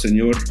del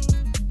Señor.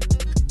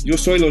 Yo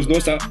soy los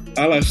dos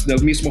alas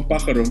del mismo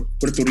pájaro,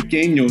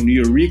 puertorriqueño,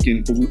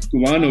 nuyorican,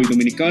 cubano y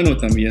dominicano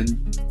también.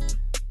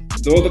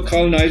 Though the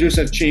colonizers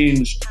have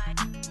changed,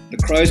 the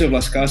cries of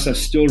Las Casas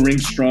still ring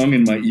strong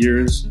in my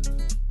ears.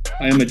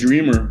 I am a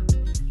dreamer,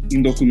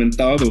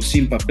 indocumentado,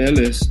 sin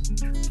papeles.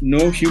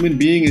 No human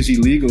being is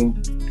illegal.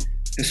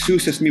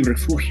 Jesús es mi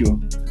refugio.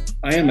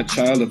 I am a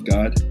child of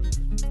God.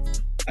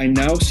 I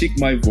now seek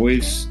my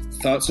voice,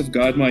 thoughts of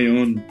God my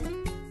own.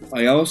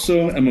 I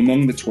also am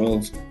among the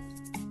 12.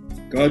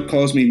 God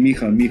calls me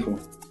mija, mijo.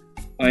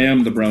 I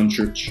am the Brown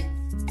Church.